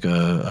have like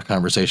a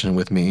conversation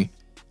with me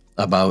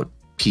about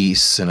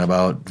peace and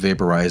about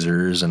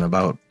vaporizers and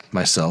about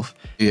myself.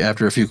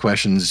 After a few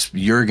questions,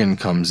 Jurgen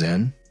comes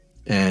in,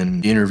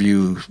 and the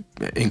interview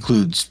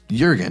includes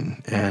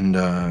Jurgen, and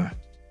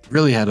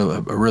really had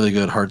a really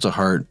good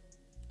heart-to-heart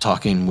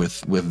talking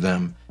with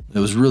them. It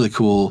was really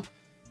cool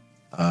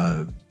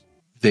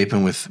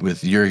vaping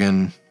with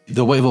Jurgen.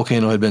 The white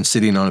volcano had been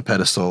sitting on a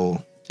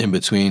pedestal in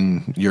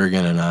between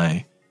Jurgen and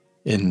I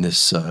in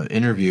this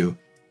interview.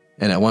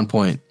 And at one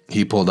point,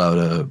 he pulled out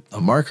a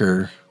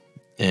marker,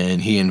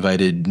 and he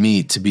invited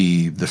me to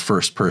be the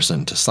first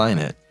person to sign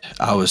it.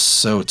 I was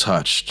so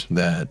touched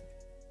that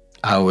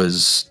I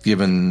was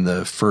given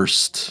the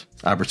first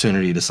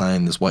opportunity to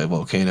sign this white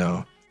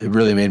volcano. It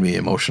really made me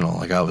emotional.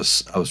 Like, I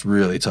was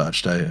really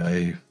touched.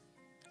 I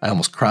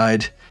almost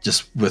cried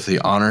just with the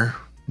honor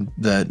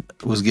that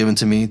was given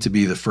to me to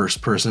be the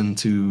first person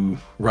to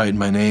write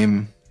my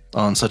name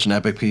on such an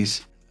epic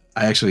piece.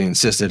 I actually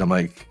insisted. I'm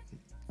like,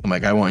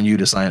 I want you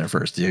to sign it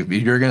first. If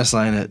you're gonna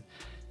sign it,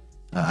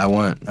 I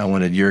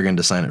wanted Jurgen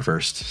to sign it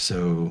first.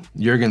 So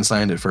Jurgen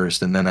signed it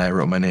first, and then I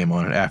wrote my name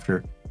on it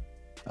after.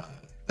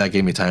 That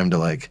gave me time to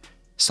like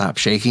stop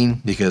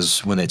shaking,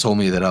 because when they told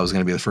me that I was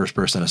going to be the first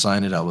person to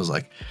sign it, I was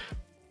like,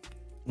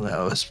 that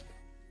was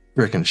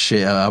freaking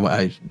shit.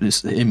 I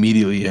just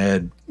immediately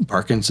had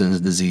Parkinson's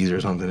disease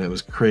or something. It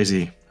was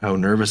crazy how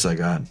nervous I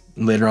got.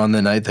 Later on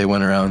the night, they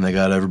went around and they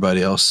got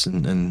everybody else,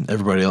 and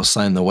everybody else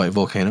signed the white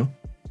volcano.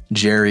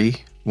 Jerry,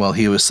 while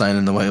he was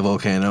signing the white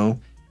volcano,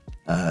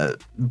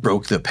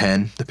 broke the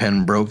pen. The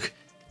pen broke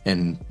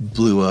and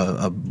blew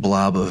a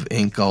blob of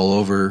ink all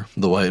over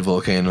the white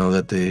volcano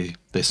that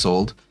they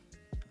sold.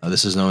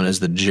 This is known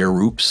as the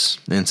Jeroops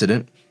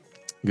incident.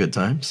 Good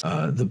times.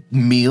 The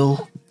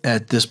meal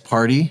at this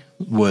party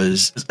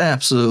was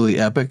absolutely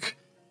epic.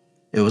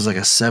 It was like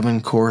a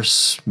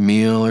 7-course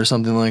meal or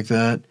something like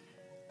that.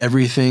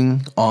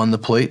 Everything on the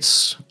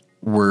plates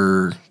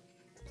were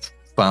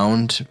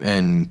found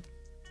and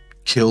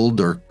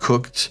killed or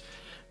cooked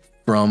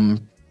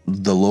from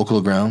the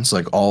local grounds,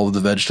 like all of the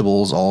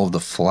vegetables, all of the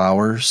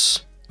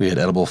flowers. We had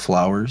edible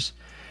flowers.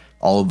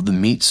 All of the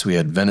meats, we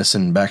had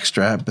venison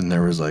backstrap, and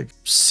there was like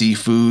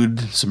seafood,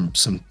 some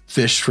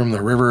fish from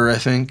the river, I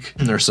think.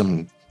 And there's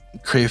some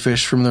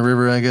crayfish from the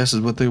river, I guess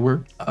is what they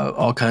were.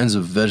 All kinds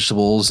of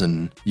vegetables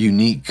and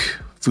unique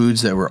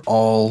foods that were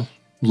all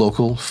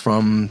local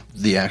from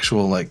the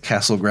actual like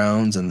castle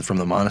grounds and from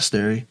the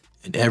monastery.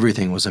 And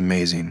everything was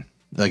amazing.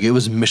 Like it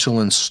was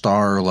Michelin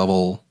star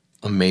level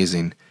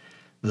amazing.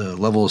 The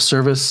level of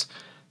service,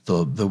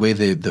 the way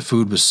the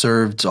food was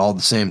served all at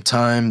the same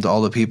time to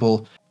all the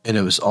people. And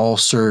it was all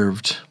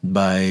served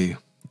by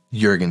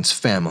Jurgen's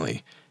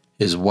family.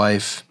 His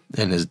wife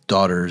and his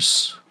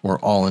daughters were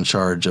all in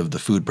charge of the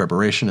food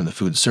preparation and the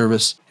food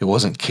service. It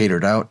wasn't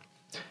catered out.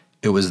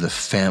 It was the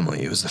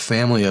family. It was the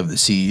family of the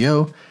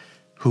CEO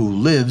who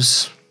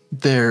lives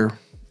there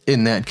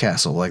in that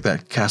castle. Like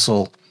that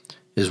castle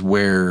is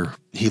where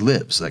he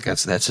lives. Like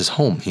that's his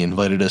home. He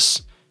invited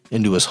us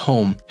into his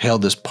home,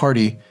 held this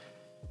party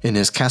in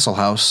his castle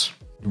house,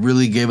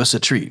 really gave us a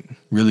treat,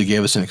 really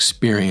gave us an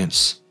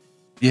experience.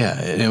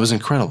 Yeah, it was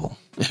incredible.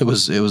 It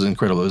was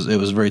incredible. It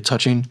was very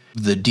touching.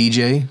 The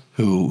DJ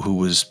who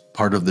was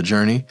part of the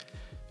journey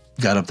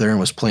got up there and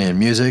was playing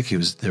music. He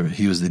was the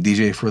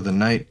DJ for the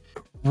night.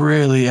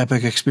 Really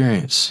epic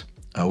experience.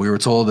 We were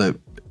told that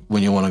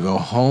when you want to go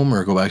home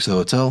or go back to the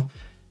hotel,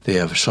 they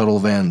have shuttle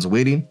vans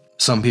waiting.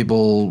 Some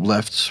people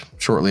left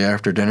shortly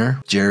after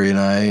dinner. Jerry and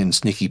I and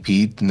Sneaky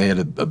Pete, and they had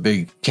a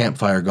big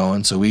campfire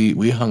going. So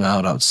we hung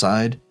out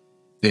outside,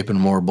 vaping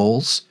more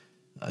bowls.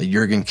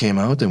 Jurgen came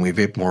out and we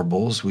vaped more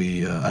bowls.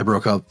 I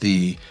broke out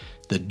the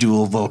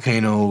dual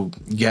volcano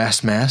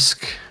gas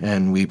mask,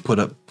 and we put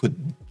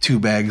 2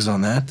 bags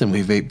on that, and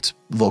we vaped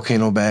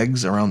volcano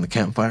bags around the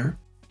campfire,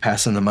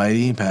 passing the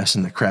mighty,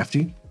 passing the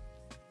crafty.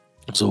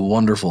 It was a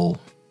wonderful,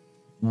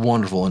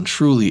 wonderful, and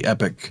truly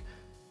epic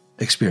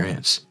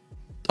experience.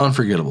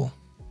 Unforgettable.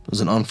 It was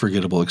an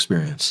unforgettable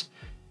experience.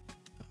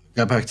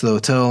 Got back to the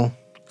hotel,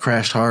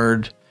 crashed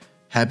hard,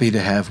 happy to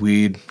have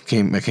weed.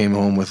 I came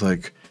home with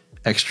like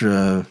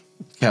extra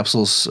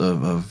capsules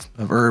of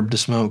herb to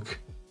smoke.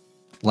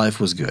 Life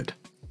was good.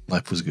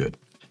 Life was good.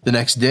 The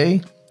next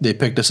day, they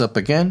picked us up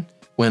again,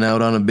 went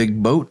out on a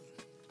big boat,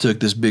 took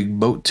this big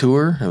boat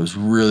tour. It was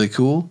really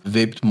cool.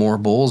 Vaped more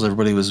bowls.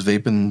 Everybody was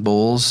vaping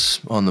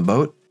bowls on the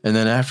boat. And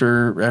then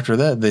after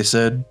that, they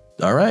said,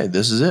 all right,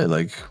 this is it.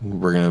 Like,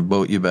 we're going to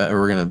boat you back, or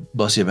we're going to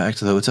bus you back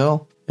to the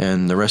hotel.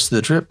 And the rest of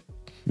the trip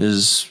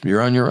is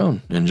you're on your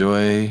own.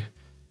 Enjoy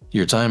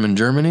your time in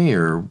Germany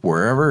or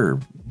wherever, or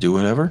do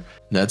whatever.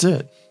 That's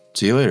it.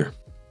 See you later.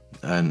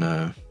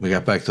 And we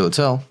got back to the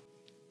hotel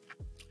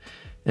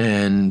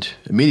and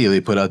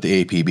immediately put out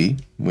the APB.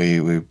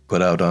 We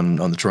put out on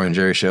the Troy and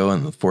Jerry show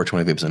and the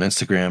 420 Vapes on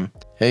Instagram.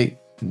 Hey,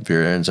 if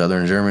you're in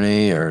southern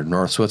Germany or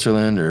North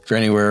Switzerland, or if you're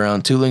anywhere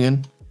around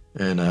Tübingen,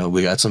 and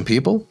we got some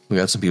people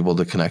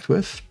to connect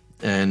with.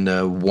 And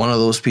one of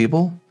those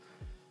people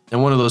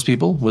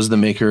was the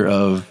maker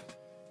of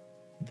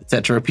the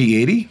Tetra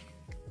P80,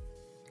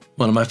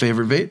 one of my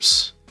favorite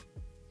vapes,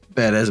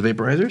 badass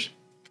vaporizers.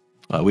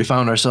 We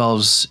found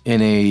ourselves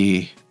in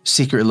a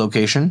secret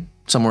location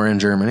somewhere in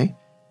Germany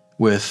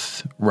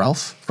with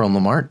Ralph from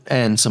Lamart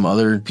and some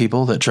other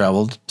people that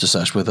traveled to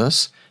SESH with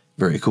us.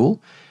 Very cool.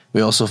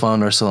 We also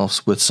found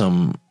ourselves with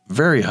some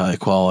very high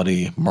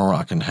quality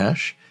Moroccan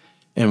hash.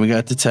 And we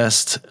got to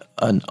test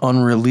an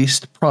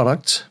unreleased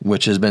product,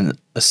 which has been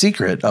a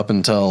secret up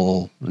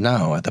until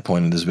now at the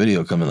point of this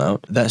video coming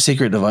out. That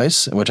secret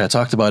device, which I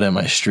talked about in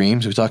my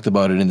streams, we talked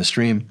about it in the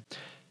stream.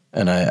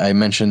 And I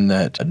mentioned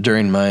that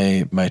during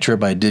my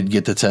trip, I did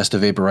get to test a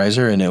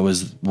vaporizer, and it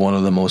was one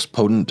of the most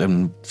potent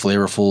and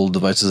flavorful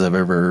devices I've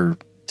ever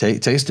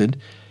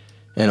tasted.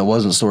 And it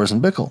wasn't STORZ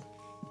and BICKEL.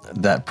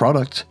 That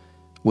product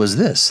was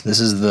this. This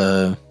is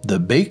the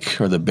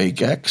Bake, or the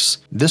Bake X.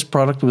 This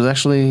product was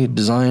actually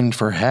designed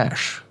for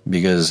hash,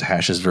 because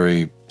hash is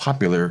very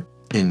popular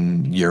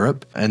in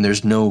Europe, and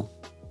there's no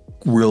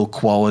real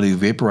quality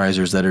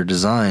vaporizers that are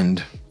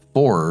designed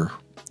for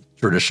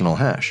traditional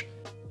hash.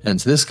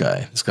 Hence this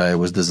guy. This guy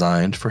was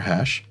designed for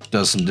hash.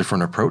 Does some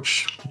different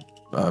approach.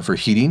 for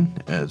heating.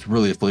 It's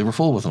really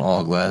flavorful with an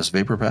all-glass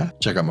vapor pack.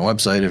 Check out my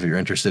website if you're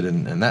interested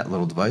in that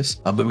little device.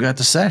 But we got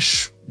the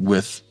SESH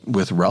with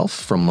Ralph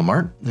from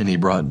Lamart, and he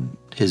brought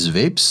his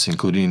vapes,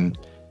 including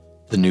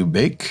the new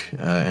Bake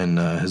and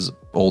his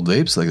old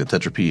vapes like the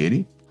Tetra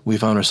P80. We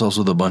found ourselves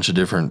with a bunch of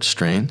different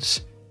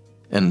strains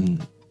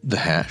and the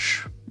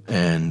hash,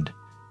 and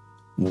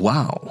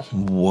wow,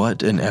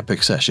 what an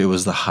epic sesh. It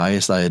was the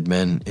highest I had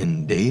been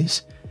in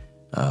days.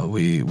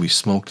 We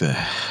smoked the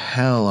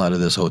hell out of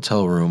this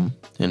hotel room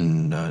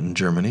in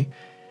Germany.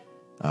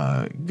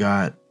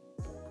 Got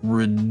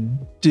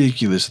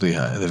ridiculously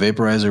high. The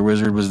Vaporizer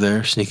Wizard was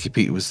there, Sneaky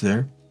Pete was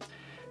there,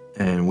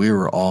 and we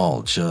were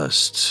all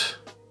just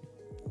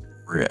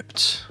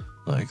ripped.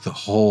 Like the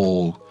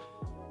whole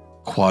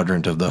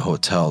quadrant of the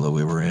hotel that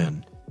we were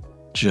in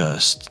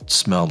just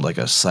smelled like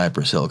a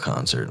Cypress Hill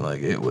concert.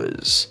 Like it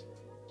was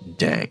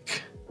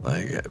dank.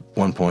 Like at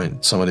one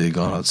point somebody had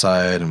gone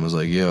outside and was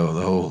like, yo,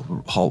 the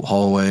whole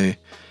hallway.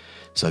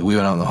 So like we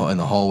went out in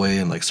the hallway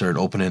and like started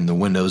opening the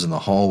windows in the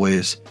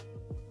hallways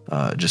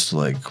just to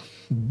like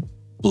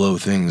blow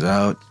things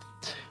out.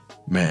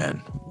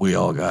 Man, we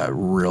all got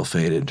real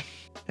faded.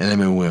 And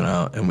then we went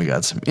out and we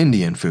got some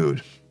Indian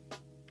food.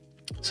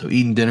 So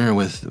eating dinner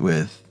with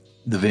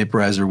the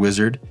Vaporizer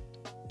Wizard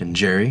and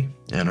Jerry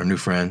and our new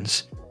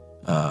friends.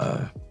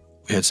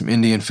 We had some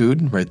Indian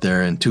food right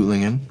there in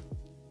Tübingen,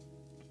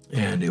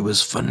 and it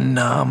was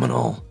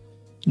phenomenal.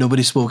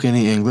 Nobody spoke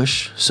any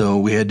English, so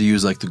we had to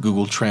use like the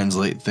Google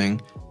Translate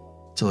thing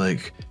to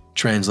like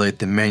translate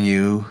the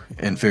menu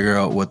and figure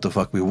out what the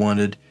fuck we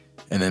wanted,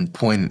 and then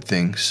point at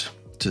things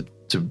to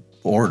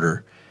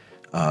order.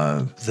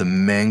 The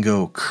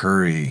mango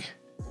curry,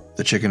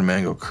 the chicken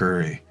mango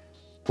curry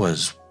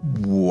was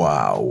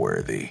wow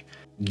worthy.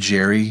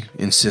 Jerry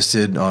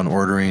insisted on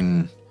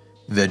ordering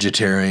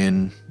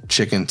vegetarian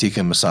chicken tikka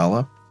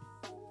masala.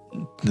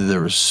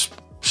 There was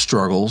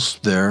struggles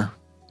there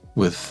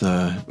with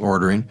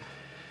ordering,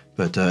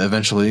 but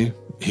eventually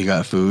he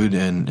got food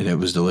and it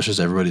was delicious.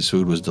 Everybody's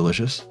food was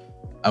delicious.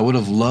 I would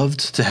have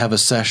loved to have a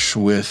sesh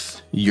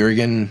with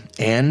Jurgen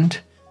and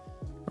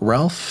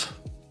Ralph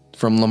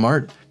from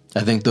Lamart. I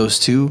think those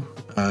two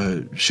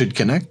should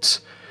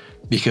connect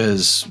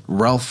because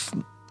Ralph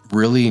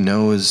really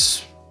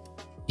knows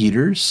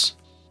heaters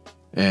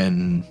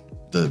and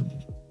the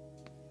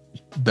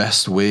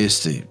best ways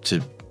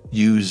to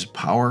use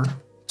power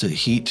to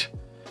heat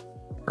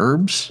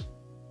herbs,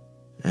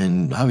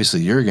 and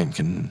obviously Jurgen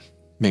can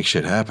make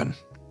shit happen.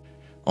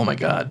 Oh my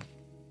god,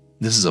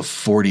 this is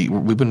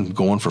we've been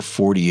going for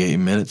 48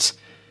 minutes.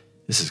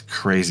 This is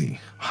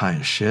crazy. High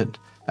as shit.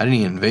 I didn't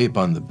even vape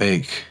on the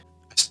bake.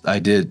 I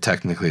did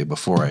technically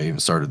before I even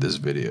started this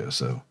video,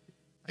 so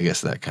I guess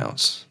that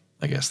counts.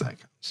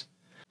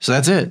 So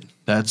that's it.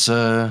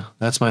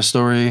 That's my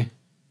story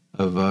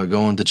of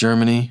going to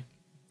Germany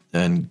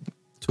and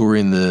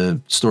touring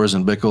the STORZ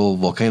and BICKEL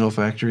Volcano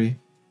Factory,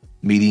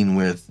 meeting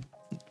with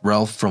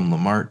Ralph from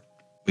Lamart.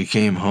 We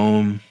came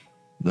home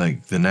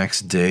like the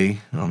next day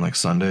on like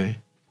Sunday.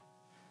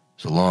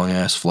 It's a long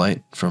ass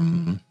flight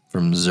from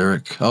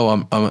Zurich. Oh,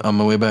 I'm on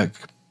my way back.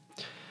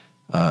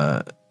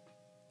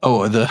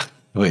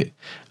 Wait,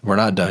 we're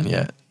not done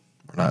yet.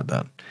 We're not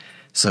done.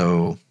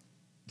 So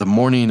the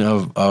morning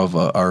of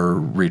our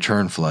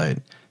return flight,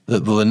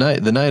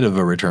 the night of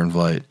a return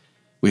flight,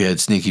 we had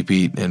Sneaky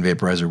Pete and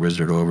Vaporizer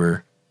Wizard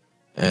over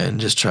and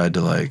just tried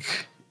to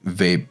like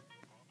vape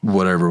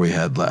whatever we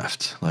had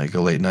left, like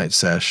a late night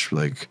sesh,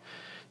 like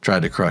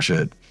tried to crush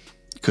it,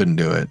 couldn't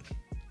do it.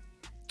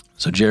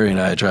 So Jerry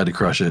and I tried to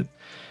crush it,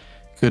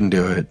 couldn't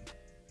do it.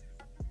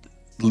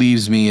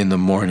 Leaves me in the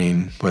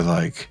morning with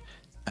like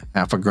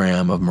half a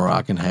gram of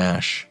Moroccan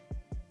hash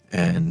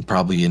and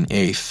probably an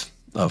eighth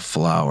of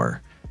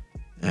flour.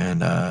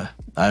 And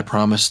I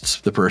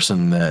promised the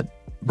person that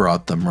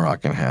brought the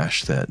Moroccan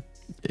hash that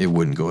it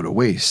wouldn't go to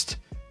waste.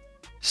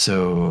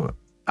 So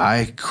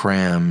I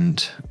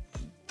crammed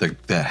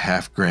that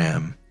half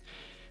gram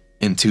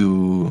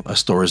into a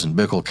STORZ and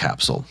BICKEL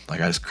capsule.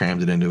 Like I just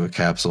crammed it into a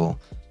capsule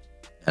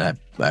and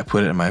I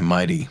put it in my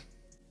Mighty.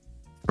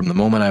 From the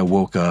moment I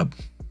woke up,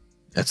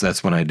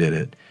 that's when I did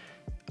it.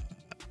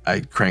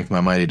 I cranked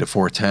my Mighty to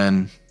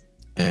 410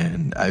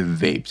 and I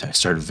vaped. I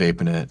started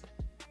vaping it.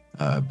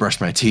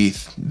 Brushed my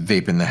teeth,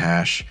 vaping the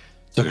hash.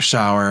 Took a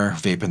shower,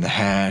 vaping the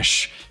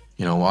hash.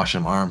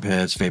 Washing my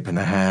armpits, vaping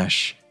the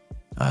hash.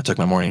 Took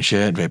my morning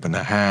shit, vaping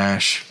the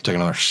hash. Took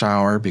another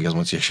shower because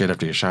once you shit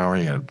after you shower,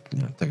 you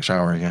gotta take a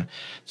shower again.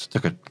 So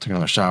took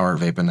another shower,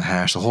 vaping the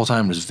hash. The whole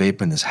time just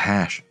vaping this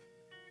hash.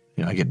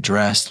 I get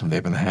dressed,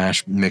 vaping the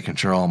hash, making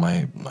sure all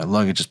my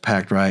luggage is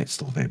packed right.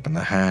 Still vaping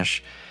the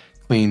hash.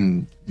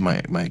 Clean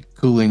my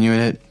cooling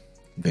unit.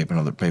 Vape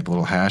a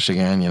little hash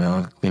again,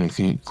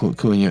 cleaning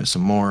cooling unit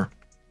some more.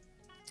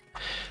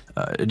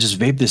 Just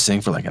vaped this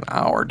thing for like an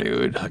hour,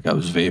 dude. Like I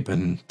was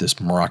vaping this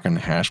Moroccan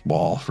hash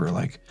ball for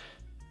like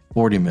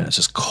 40 minutes,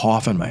 just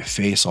coughing my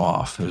face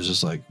off. It was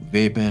just like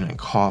vaping and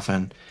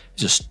coughing,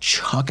 just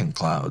chucking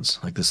clouds.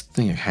 Like this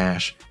thing of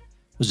hash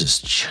was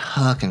just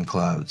chucking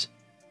clouds.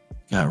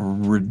 Got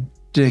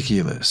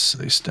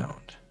ridiculously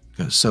stoned.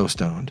 I was so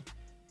stoned.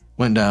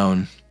 Went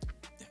down,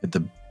 had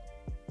the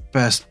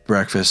best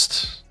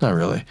breakfast. Not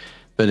really,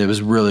 but it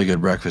was really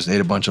good breakfast.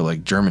 Ate a bunch of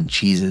like German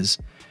cheeses,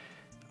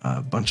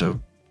 a bunch of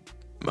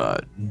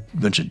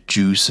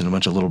juice and a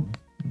bunch of little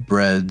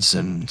breads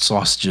and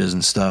sausages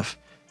and stuff.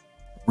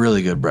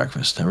 Really good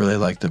breakfast. I really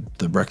liked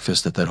the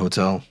breakfast at that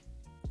hotel.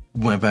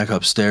 Went back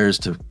upstairs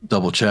to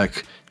double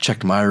check.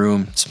 Checked my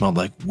room. It smelled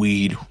like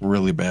weed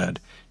really bad.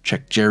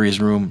 Checked Jerry's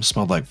room. It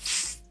smelled like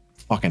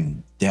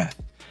fucking death.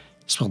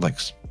 It smelled like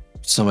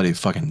somebody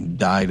fucking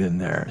died in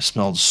there. It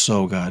smelled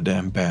so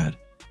goddamn bad.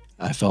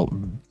 I felt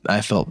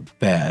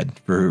bad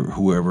for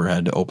whoever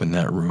had to open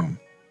that room.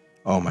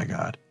 Oh my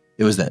God.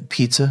 It was that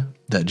pizza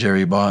that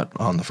Jerry bought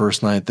on the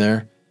first night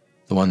there.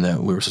 The one that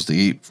we were supposed to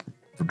eat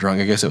for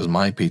drunk. I guess it was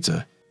my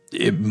pizza.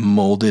 It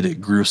molded,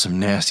 it grew some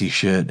nasty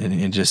shit, and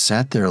it just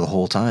sat there the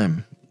whole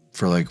time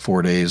for like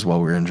 4 days while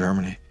we were in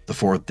Germany. The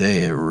fourth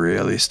day, it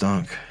really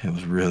stunk. It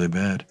was really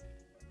bad.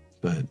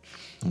 But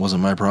it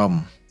wasn't my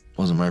problem.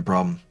 Wasn't my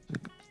problem.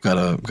 Got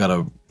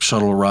a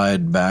shuttle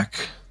ride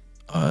back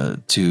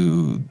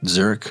to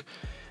Zurich.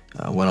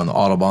 Went on the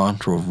Autobahn,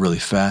 drove really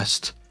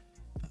fast.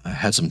 I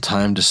had some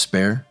time to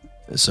spare,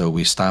 so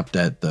we stopped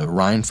at the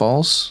Rhine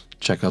Falls.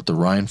 Check out the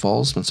Rhine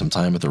Falls. Spent some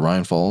time at the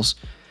Rhine Falls.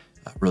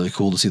 Really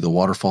cool to see the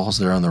waterfalls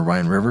there on the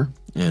Rhine River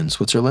in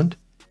Switzerland.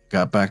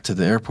 Got back to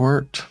the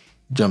airport,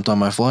 jumped on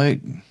my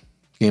flight,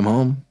 came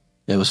home.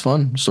 It was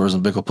fun. STORZ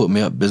and BICKEL put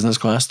me up business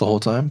class the whole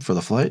time for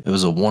the flight. It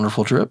was a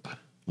wonderful trip.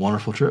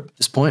 Wonderful trip. At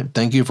this point,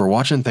 thank you for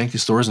watching. Thank you,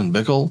 STORZ and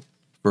BICKEL,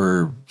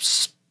 for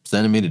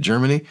sending me to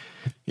Germany.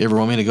 You ever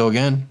want me to go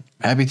again?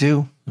 Happy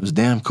to. It was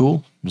damn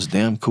cool. It was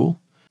damn cool.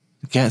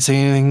 I can't say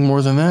anything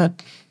more than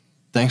that.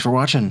 Thanks for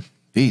watching.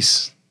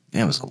 Peace.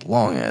 Damn, it was a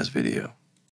long-ass video.